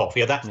sent off.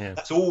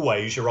 That's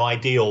always your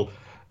ideal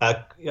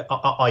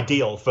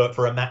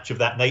for a match of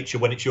that nature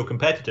when it's your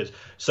competitors.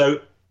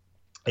 So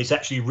it's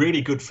actually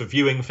really good for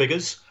viewing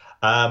figures.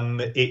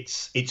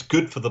 It's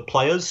good for the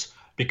players,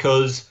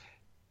 because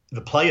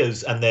the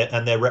players and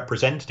their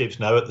representatives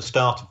know at the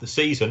start of the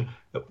season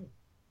that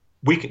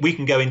we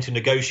can go into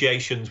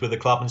negotiations with the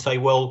club and say,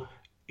 well,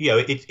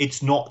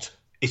 it's not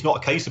a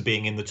case of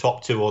being in the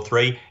top 2 or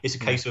 3. It's a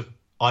case of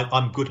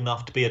I'm good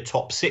enough to be a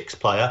top 6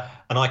 player,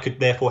 and I could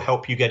therefore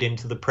help you get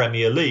into the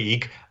Premier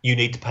League. You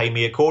need to pay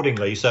me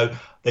accordingly. So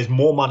there's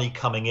more money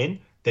coming in.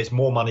 There's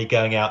more money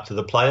going out to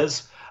the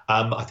players.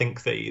 I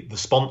think the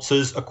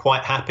sponsors are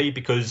quite happy,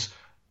 because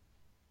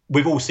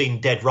we've all seen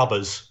dead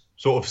rubbers,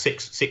 sort of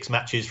six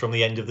matches from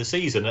the end of the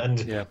season,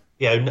 and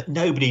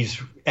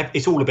nobody's.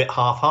 It's all a bit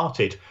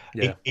half-hearted.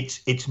 Yeah.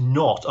 It's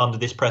not under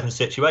this present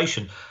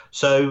situation.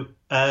 So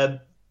I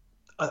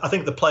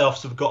think the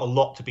playoffs have got a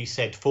lot to be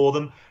said for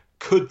them.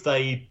 Could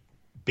they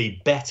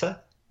be better?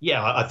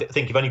 Yeah, I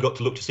think you've only got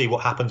to look to see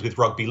what happens with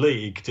rugby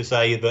league to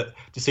see that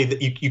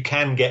you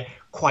can get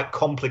quite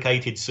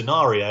complicated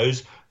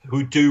scenarios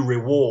who do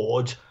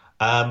reward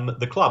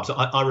the clubs.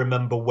 I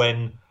remember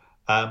when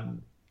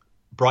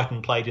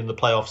Brighton played in the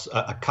playoffs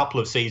a couple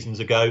of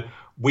seasons ago.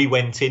 We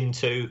went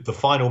into the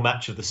final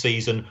match of the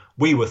season.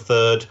 We were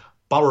 3rd.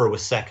 Borough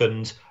was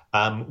 2nd.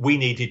 We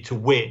needed to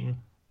win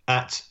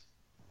at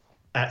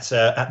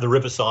the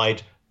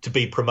Riverside to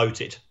be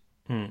promoted.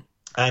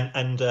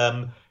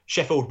 And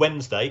Sheffield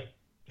Wednesday,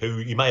 who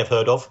you may have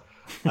heard of,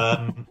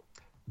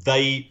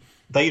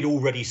 they'd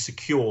already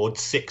secured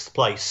 6th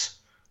place.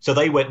 So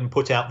they went and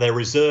put out their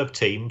reserve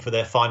team for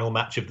their final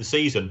match of the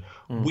season.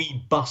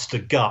 We bust a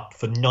gut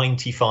for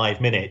 95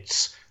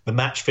 minutes. The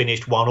match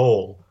finished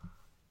 1-1,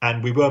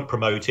 and we weren't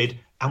promoted,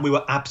 and we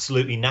were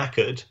absolutely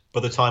knackered by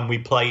the time we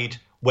played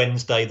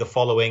Wednesday the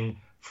following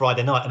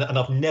Friday night. And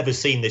I've never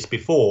seen this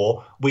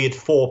before. We had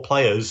 4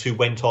 players who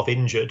went off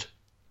injured.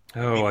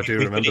 Oh, I do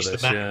remember this,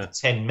 the match with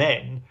 10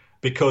 men,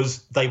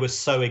 because they were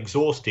so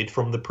exhausted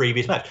from the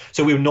previous match.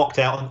 So we were knocked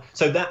out.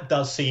 So that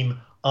does seem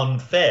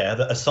unfair,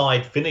 that a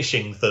side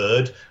finishing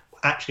 3rd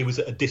actually was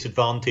at a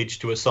disadvantage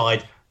to a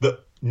side that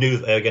knew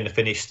that they were going to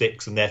finish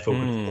 6th and therefore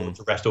could afford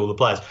to rest all the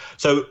players.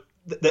 So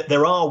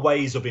there are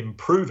ways of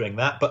improving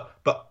that, but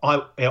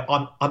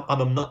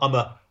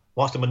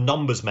whilst I'm a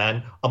numbers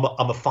man,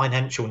 I'm a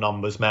financial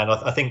numbers man.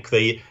 I think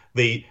the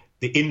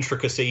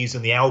intricacies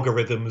and the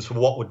algorithms for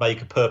what would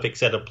make a perfect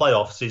set of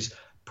playoffs is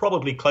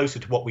probably closer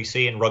to what we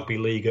see in rugby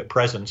league at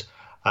present,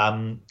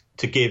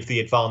 to give the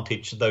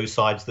advantage to those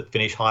sides that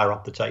finish higher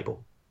up the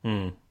table.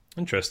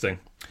 Interesting.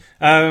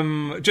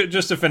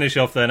 Just to finish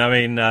off then, I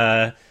mean,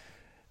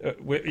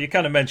 you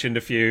kind of mentioned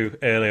a few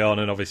early on,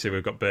 and obviously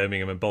we've got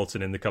Birmingham and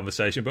Bolton in the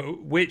conversation,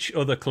 but which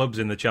other clubs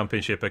in the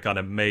Championship are kind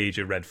of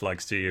major red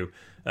flags to you,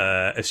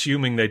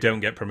 assuming they don't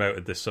get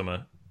promoted this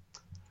summer?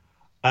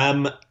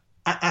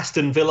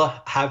 Aston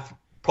Villa have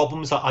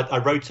problems. I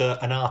wrote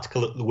an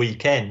article at the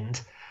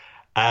weekend,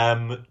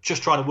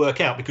 just trying to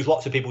work out, because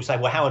lots of people say,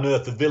 well, how on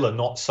earth are Villa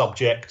not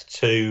subject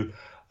to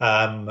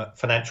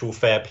financial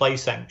fair play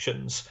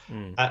sanctions?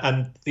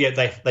 And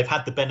they've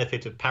had the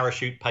benefit of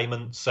parachute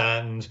payments,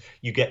 and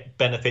you get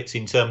benefits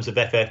in terms of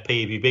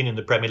FFP if you've been in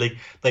the Premier League.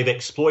 They've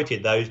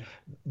exploited those.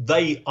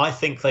 I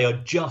think they are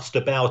just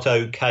about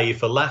okay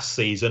for last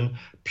season,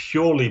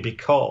 purely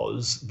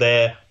because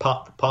their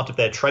part of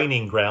their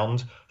training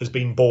ground has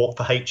been bought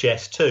for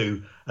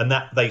HS2, and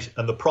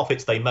the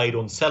profits they made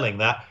on selling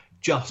that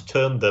just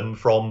turned them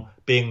from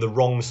being the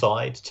wrong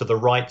side to the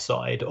right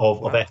side of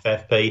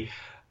FFP.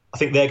 I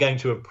think they're going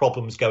to have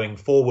problems going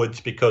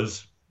forwards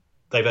because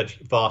they've had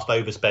vast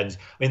overspends. I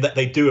mean,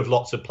 they do have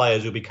lots of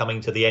players who'll be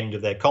coming to the end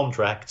of their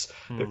contracts,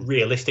 but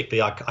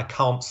realistically, I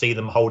can't see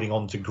them holding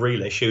on to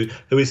Grealish,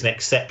 who is an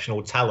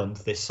exceptional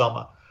talent this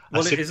summer,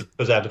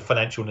 because out of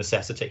financial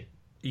necessity.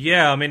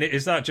 Yeah, I mean,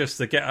 is that just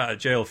the get out of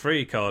jail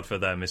free card for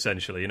them,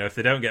 essentially? You know, if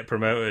they don't get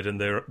promoted and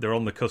they're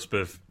on the cusp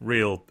of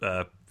real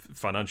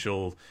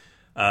financial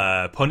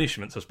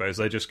punishments, I suppose,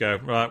 they just go,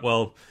 right,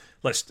 well,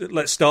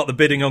 let's start the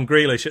bidding on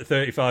Grealish at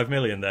 35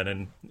 million then,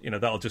 and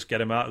that'll just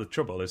get him out of the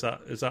trouble. Is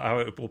that how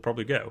it will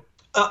probably go?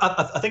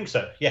 I think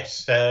so.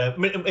 Yes. That's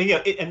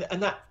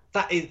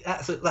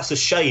a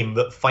shame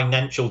that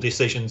financial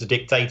decisions are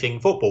dictating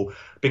football,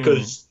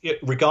 because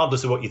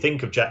regardless of what you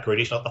think of Jack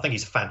Grealish, I think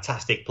he's a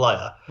fantastic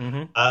player.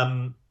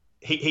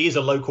 He is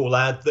a local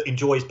lad that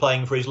enjoys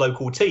playing for his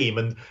local team,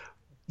 and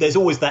there's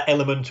always that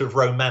element of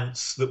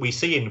romance that we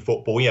see in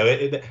football.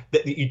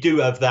 You do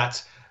have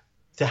that.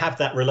 To have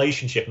that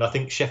relationship, and I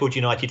think Sheffield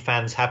United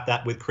fans have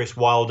that with Chris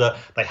Wilder,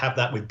 they have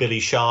that with Billy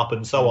Sharp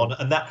and so on,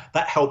 and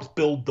that helps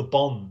build the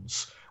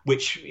bonds,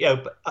 which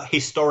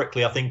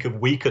historically I think have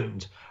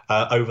weakened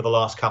over the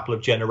last couple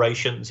of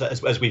generations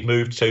as we've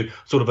moved to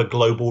sort of a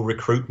global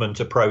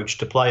recruitment approach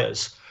to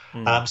players.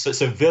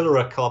 So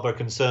Villa, a club, are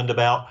concerned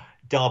about.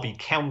 Derby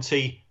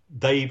County,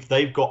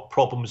 they've got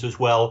problems as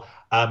well.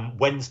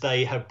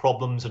 Wednesday have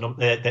problems, and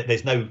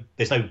there's no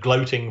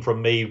gloating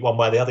from me one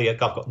way or the other. I've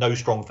got no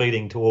strong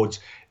feeling towards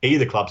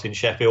either clubs in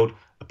Sheffield,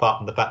 apart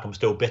from the fact I'm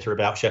still bitter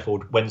about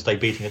Sheffield Wednesday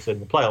beating us in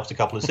the playoffs a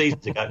couple of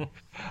seasons ago.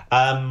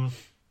 And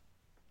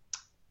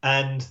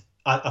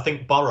I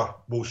think Borough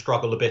will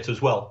struggle a bit as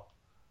well,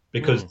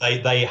 because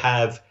they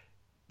have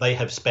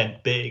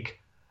spent big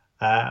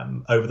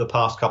over the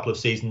past couple of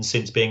seasons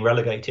since being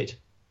relegated.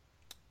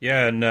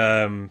 Yeah,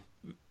 and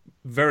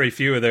very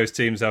few of those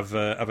teams have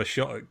a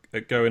shot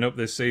at going up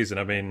this season.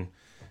 I mean,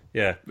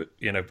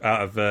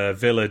 out of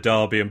Villa,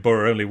 Derby and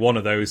Borough, only one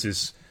of those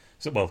is...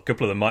 Well, a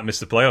couple of them might miss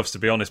the playoffs, to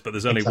be honest, but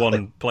there's only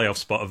one playoff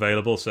spot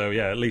available. So,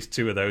 yeah, at least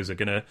two of those are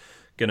gonna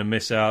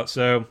miss out.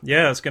 So,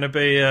 yeah, it's going to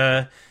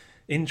be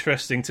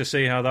interesting to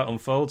see how that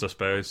unfolds, I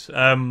suppose.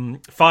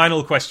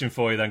 Final question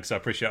for you then, because I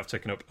appreciate I've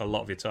taken up a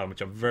lot of your time,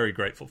 which I'm very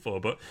grateful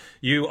for. But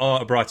you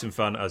are a Brighton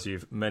fan, as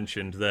you've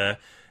mentioned there.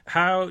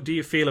 How do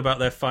you feel about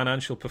their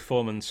financial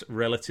performance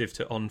relative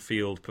to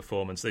on-field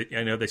performance?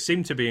 They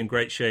seem to be in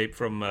great shape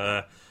from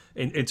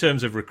in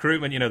terms of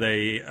recruitment.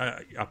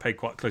 I paid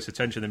quite close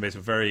attention. They made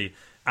some very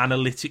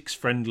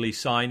analytics-friendly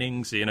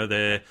signings.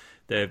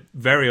 They're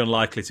very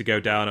unlikely to go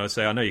down. I would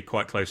say, I know you're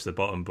quite close to the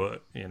bottom,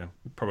 but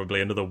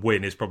probably another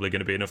win is probably going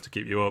to be enough to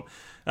keep you up.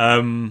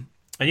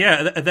 And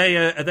yeah, are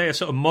they a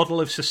sort of model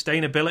of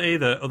sustainability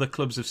that other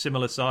clubs of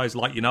similar size,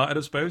 like United,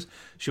 I suppose,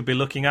 should be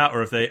looking at,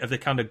 or have they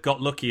kind of got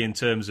lucky in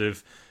terms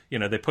of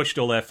they pushed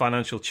all their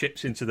financial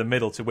chips into the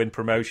middle to win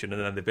promotion, and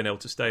then they've been able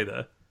to stay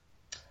there?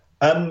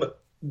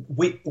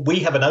 We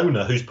have an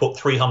owner who's put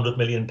 £300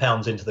 million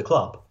into the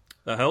club.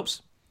 That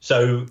helps.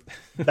 So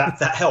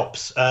that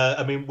helps.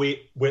 I mean, we're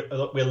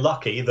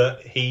lucky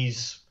that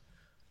his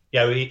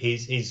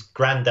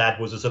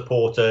granddad was a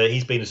supporter.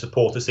 He's been a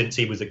supporter since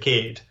he was a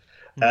kid.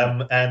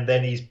 And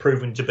then he's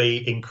proven to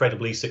be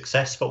incredibly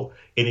successful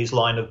in his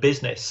line of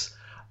business.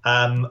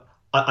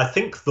 I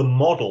think the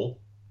model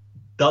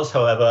does,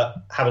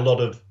 however, have a lot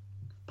of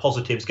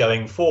positives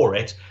going for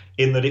it,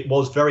 in that it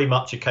was very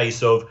much a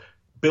case of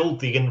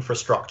build the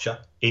infrastructure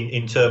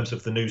in terms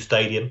of the new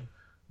stadium.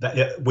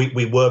 That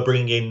we were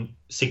bringing in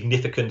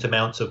significant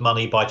amounts of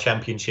money by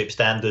championship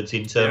standards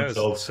in terms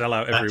of sell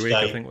out every week,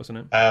 I think, wasn't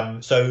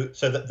it? So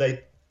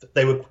that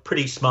they were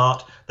pretty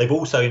smart. They've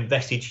also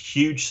invested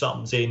huge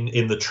sums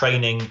in the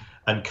training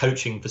and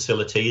coaching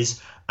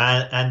facilities,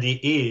 and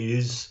it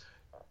is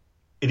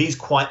it is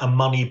quite a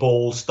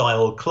Moneyball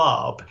style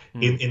club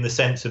in the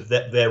sense of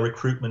that their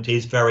recruitment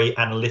is very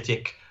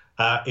analytic.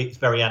 It's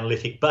very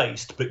analytic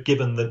based, but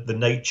given the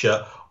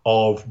nature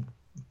of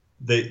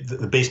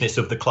the business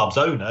of the club's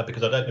owner,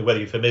 because I don't know whether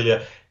you're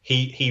familiar,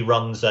 he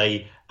runs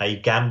a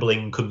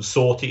gambling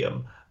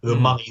consortium. The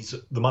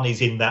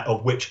money's in that,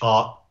 of which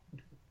are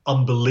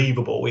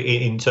unbelievable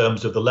in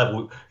terms of the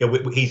level.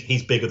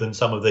 He's bigger than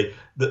some of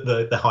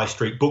the high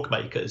street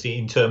bookmakers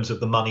in terms of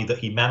the money that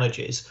he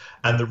manages.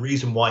 And the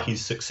reason why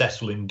he's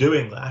successful in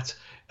doing that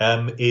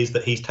is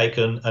that he's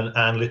taken an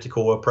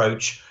analytical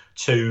approach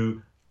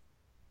for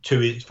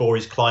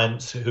his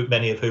clients,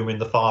 many of whom are in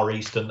the Far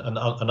East and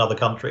other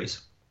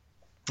countries.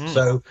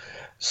 So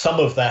some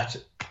of that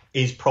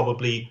is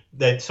probably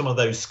then some of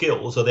those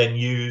skills are then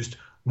used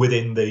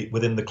within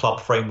the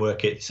club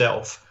framework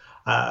itself.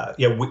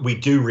 We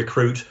do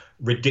recruit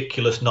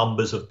ridiculous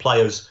numbers of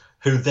players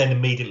who then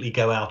immediately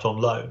go out on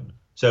loan.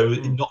 So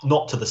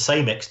not to the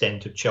same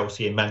extent of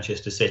Chelsea and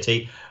Manchester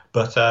City,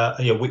 but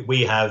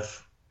we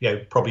have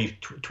probably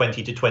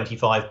 20 to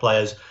 25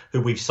 players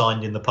who we've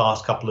signed in the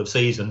past couple of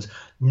seasons,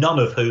 none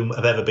of whom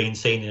have ever been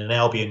seen in an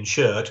Albion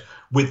shirt,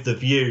 with the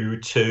view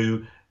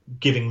to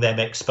giving them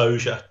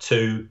exposure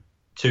to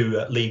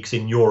leagues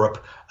in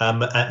Europe,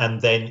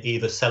 and then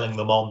either selling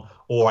them on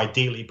or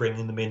ideally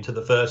bringing them into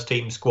the first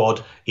team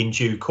squad in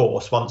due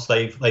course once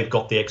they've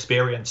got the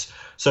experience.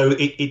 So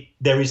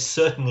there is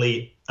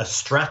certainly a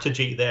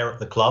strategy there at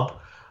the club.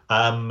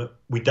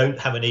 We don't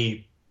have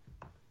any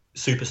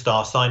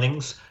superstar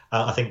signings.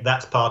 I think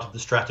that's part of the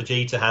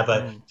strategy, to have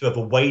a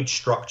wage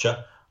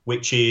structure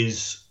which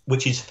is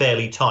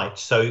fairly tight.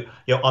 So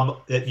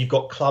you've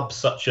got clubs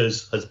such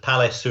as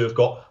Palace, who have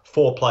got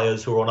 4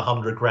 players who are on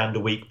 100 grand a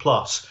week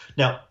plus.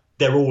 Now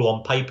they're all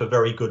on paper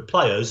very good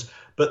players,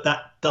 but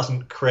that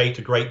doesn't create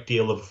a great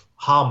deal of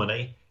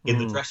harmony in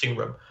the dressing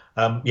room.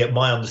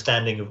 My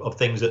understanding of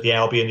things at the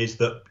Albion is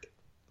that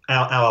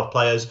our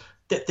players,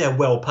 they're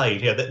well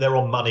paid. They're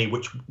on money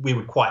which we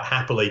would quite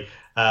happily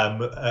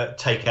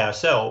take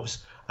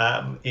ourselves.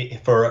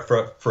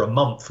 For a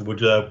month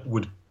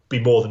would be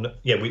more than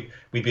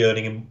we'd be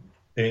earning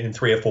in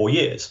 3 or 4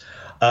 years.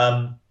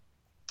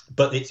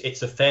 But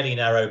it's a fairly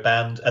narrow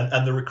band,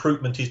 and the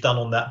recruitment is done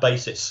on that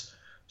basis.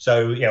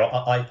 So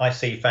I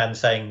see fans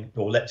saying,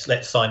 well,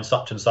 let's sign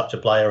such and such a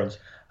player, and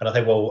I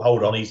think, well,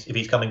 hold on, if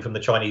he's coming from the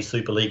Chinese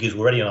Super League, he's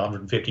already on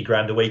 150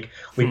 grand a week.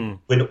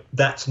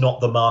 That's not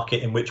the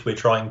market in which we're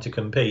trying to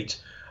compete.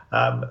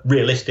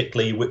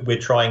 Realistically, we're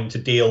trying to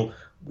deal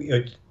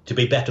to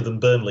be better than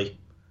Burnley.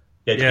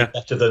 Be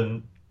better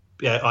than,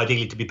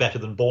 ideally to be better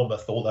than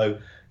Bournemouth, although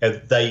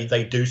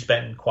they do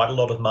spend quite a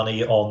lot of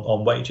money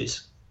on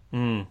wages.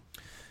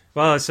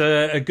 Well, it's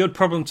a good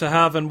problem to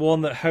have, and one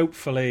that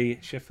hopefully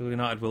Sheffield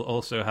United will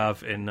also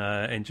have in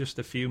just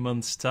a few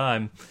months'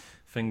 time.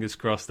 Fingers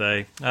crossed,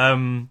 eh?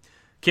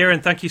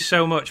 Kieran, thank you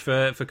so much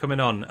for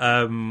coming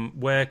on.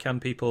 Where can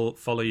people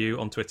follow you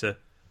on Twitter?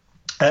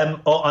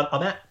 I'm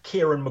at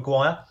Kieran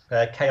Maguire,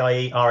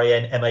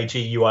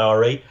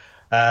 KIERANMAGUIRE.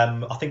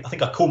 I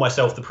think I call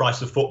myself The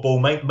Price of Football,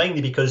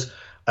 mainly because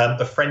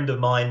a friend of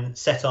mine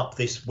set up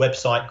this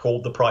website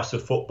called The Price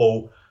of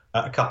Football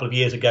a couple of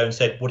years ago and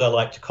said, would I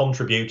like to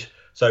contribute?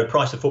 So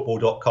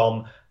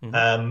priceoffootball.com,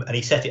 and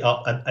he set it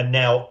up, and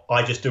now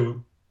I just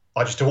do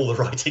all the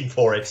writing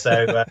for it.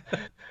 So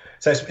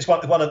it's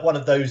one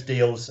of those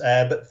deals.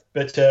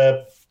 But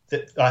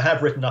I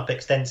have written up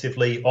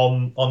extensively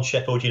on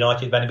Sheffield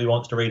United. If anybody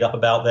wants to read up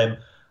about them,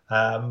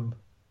 I'll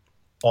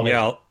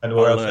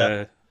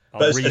reshare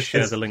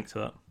the link to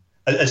that.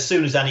 As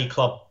soon as any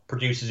club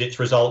produces its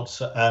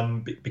results,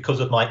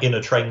 because of my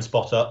inner train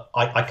spotter,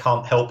 I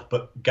can't help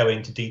but go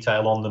into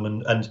detail on them,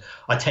 and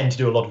I tend to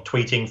do a lot of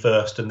tweeting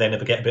first, and then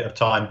if I get a bit of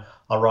time,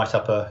 I'll write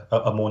up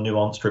a more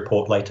nuanced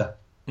report later.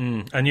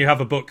 And you have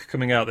a book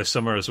coming out this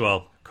summer as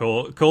well,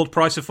 called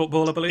Price of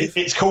Football, I believe?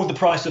 It's called The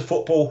Price of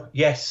Football,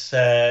 yes.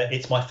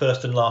 It's my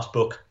first and last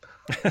book.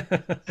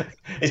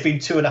 It's been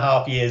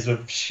 2.5 years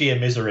of sheer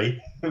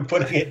misery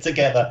putting it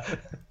together.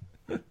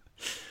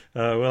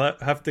 We'll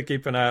have to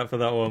keep an eye out for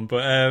that one.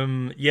 But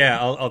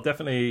I'll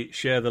definitely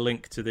share the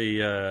link to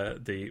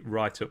the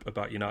write-up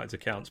about United's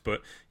accounts.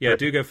 But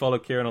do go follow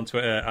Kieran on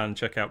Twitter and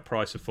check out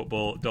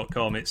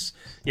priceoffootball.com. It's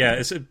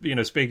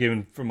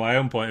speaking from my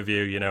own point of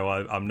view,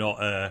 I'm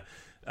not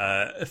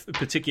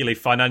particularly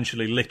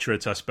financially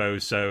literate, I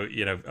suppose. So,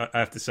 I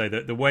have to say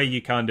that the way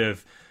you kind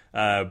of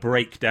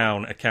break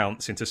down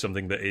accounts into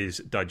something that is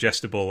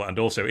digestible and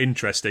also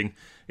interesting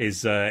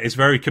is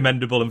very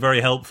commendable and very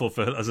helpful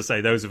for, as I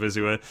say, those of us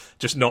who are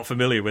just not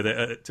familiar with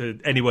it to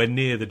anywhere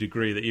near the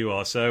degree that you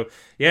are. So,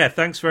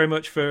 thanks very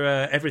much for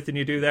everything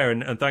you do there,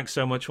 and thanks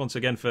so much once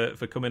again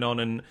for coming on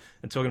and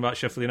talking about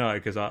Sheffield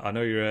United, because I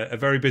know you're a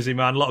very busy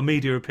man, a lot of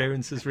media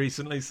appearances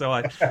recently, so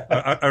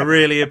I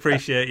really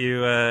appreciate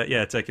you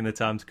taking the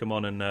time to come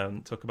on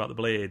and talk about the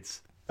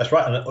Blades. That's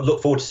right, and I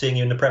look forward to seeing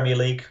you in the Premier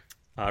League.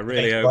 I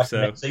really hope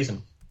so. Next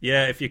season.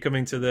 Yeah, if you're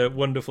coming to the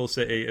wonderful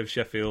city of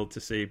Sheffield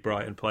to see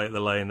Brighton play at the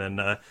Lane, then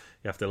you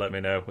have to let me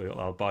know.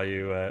 I'll buy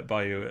you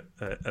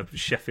a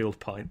Sheffield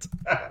pint.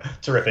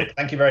 Terrific.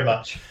 Thank you very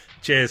much.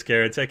 Cheers,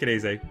 Kieran. Take it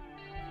easy.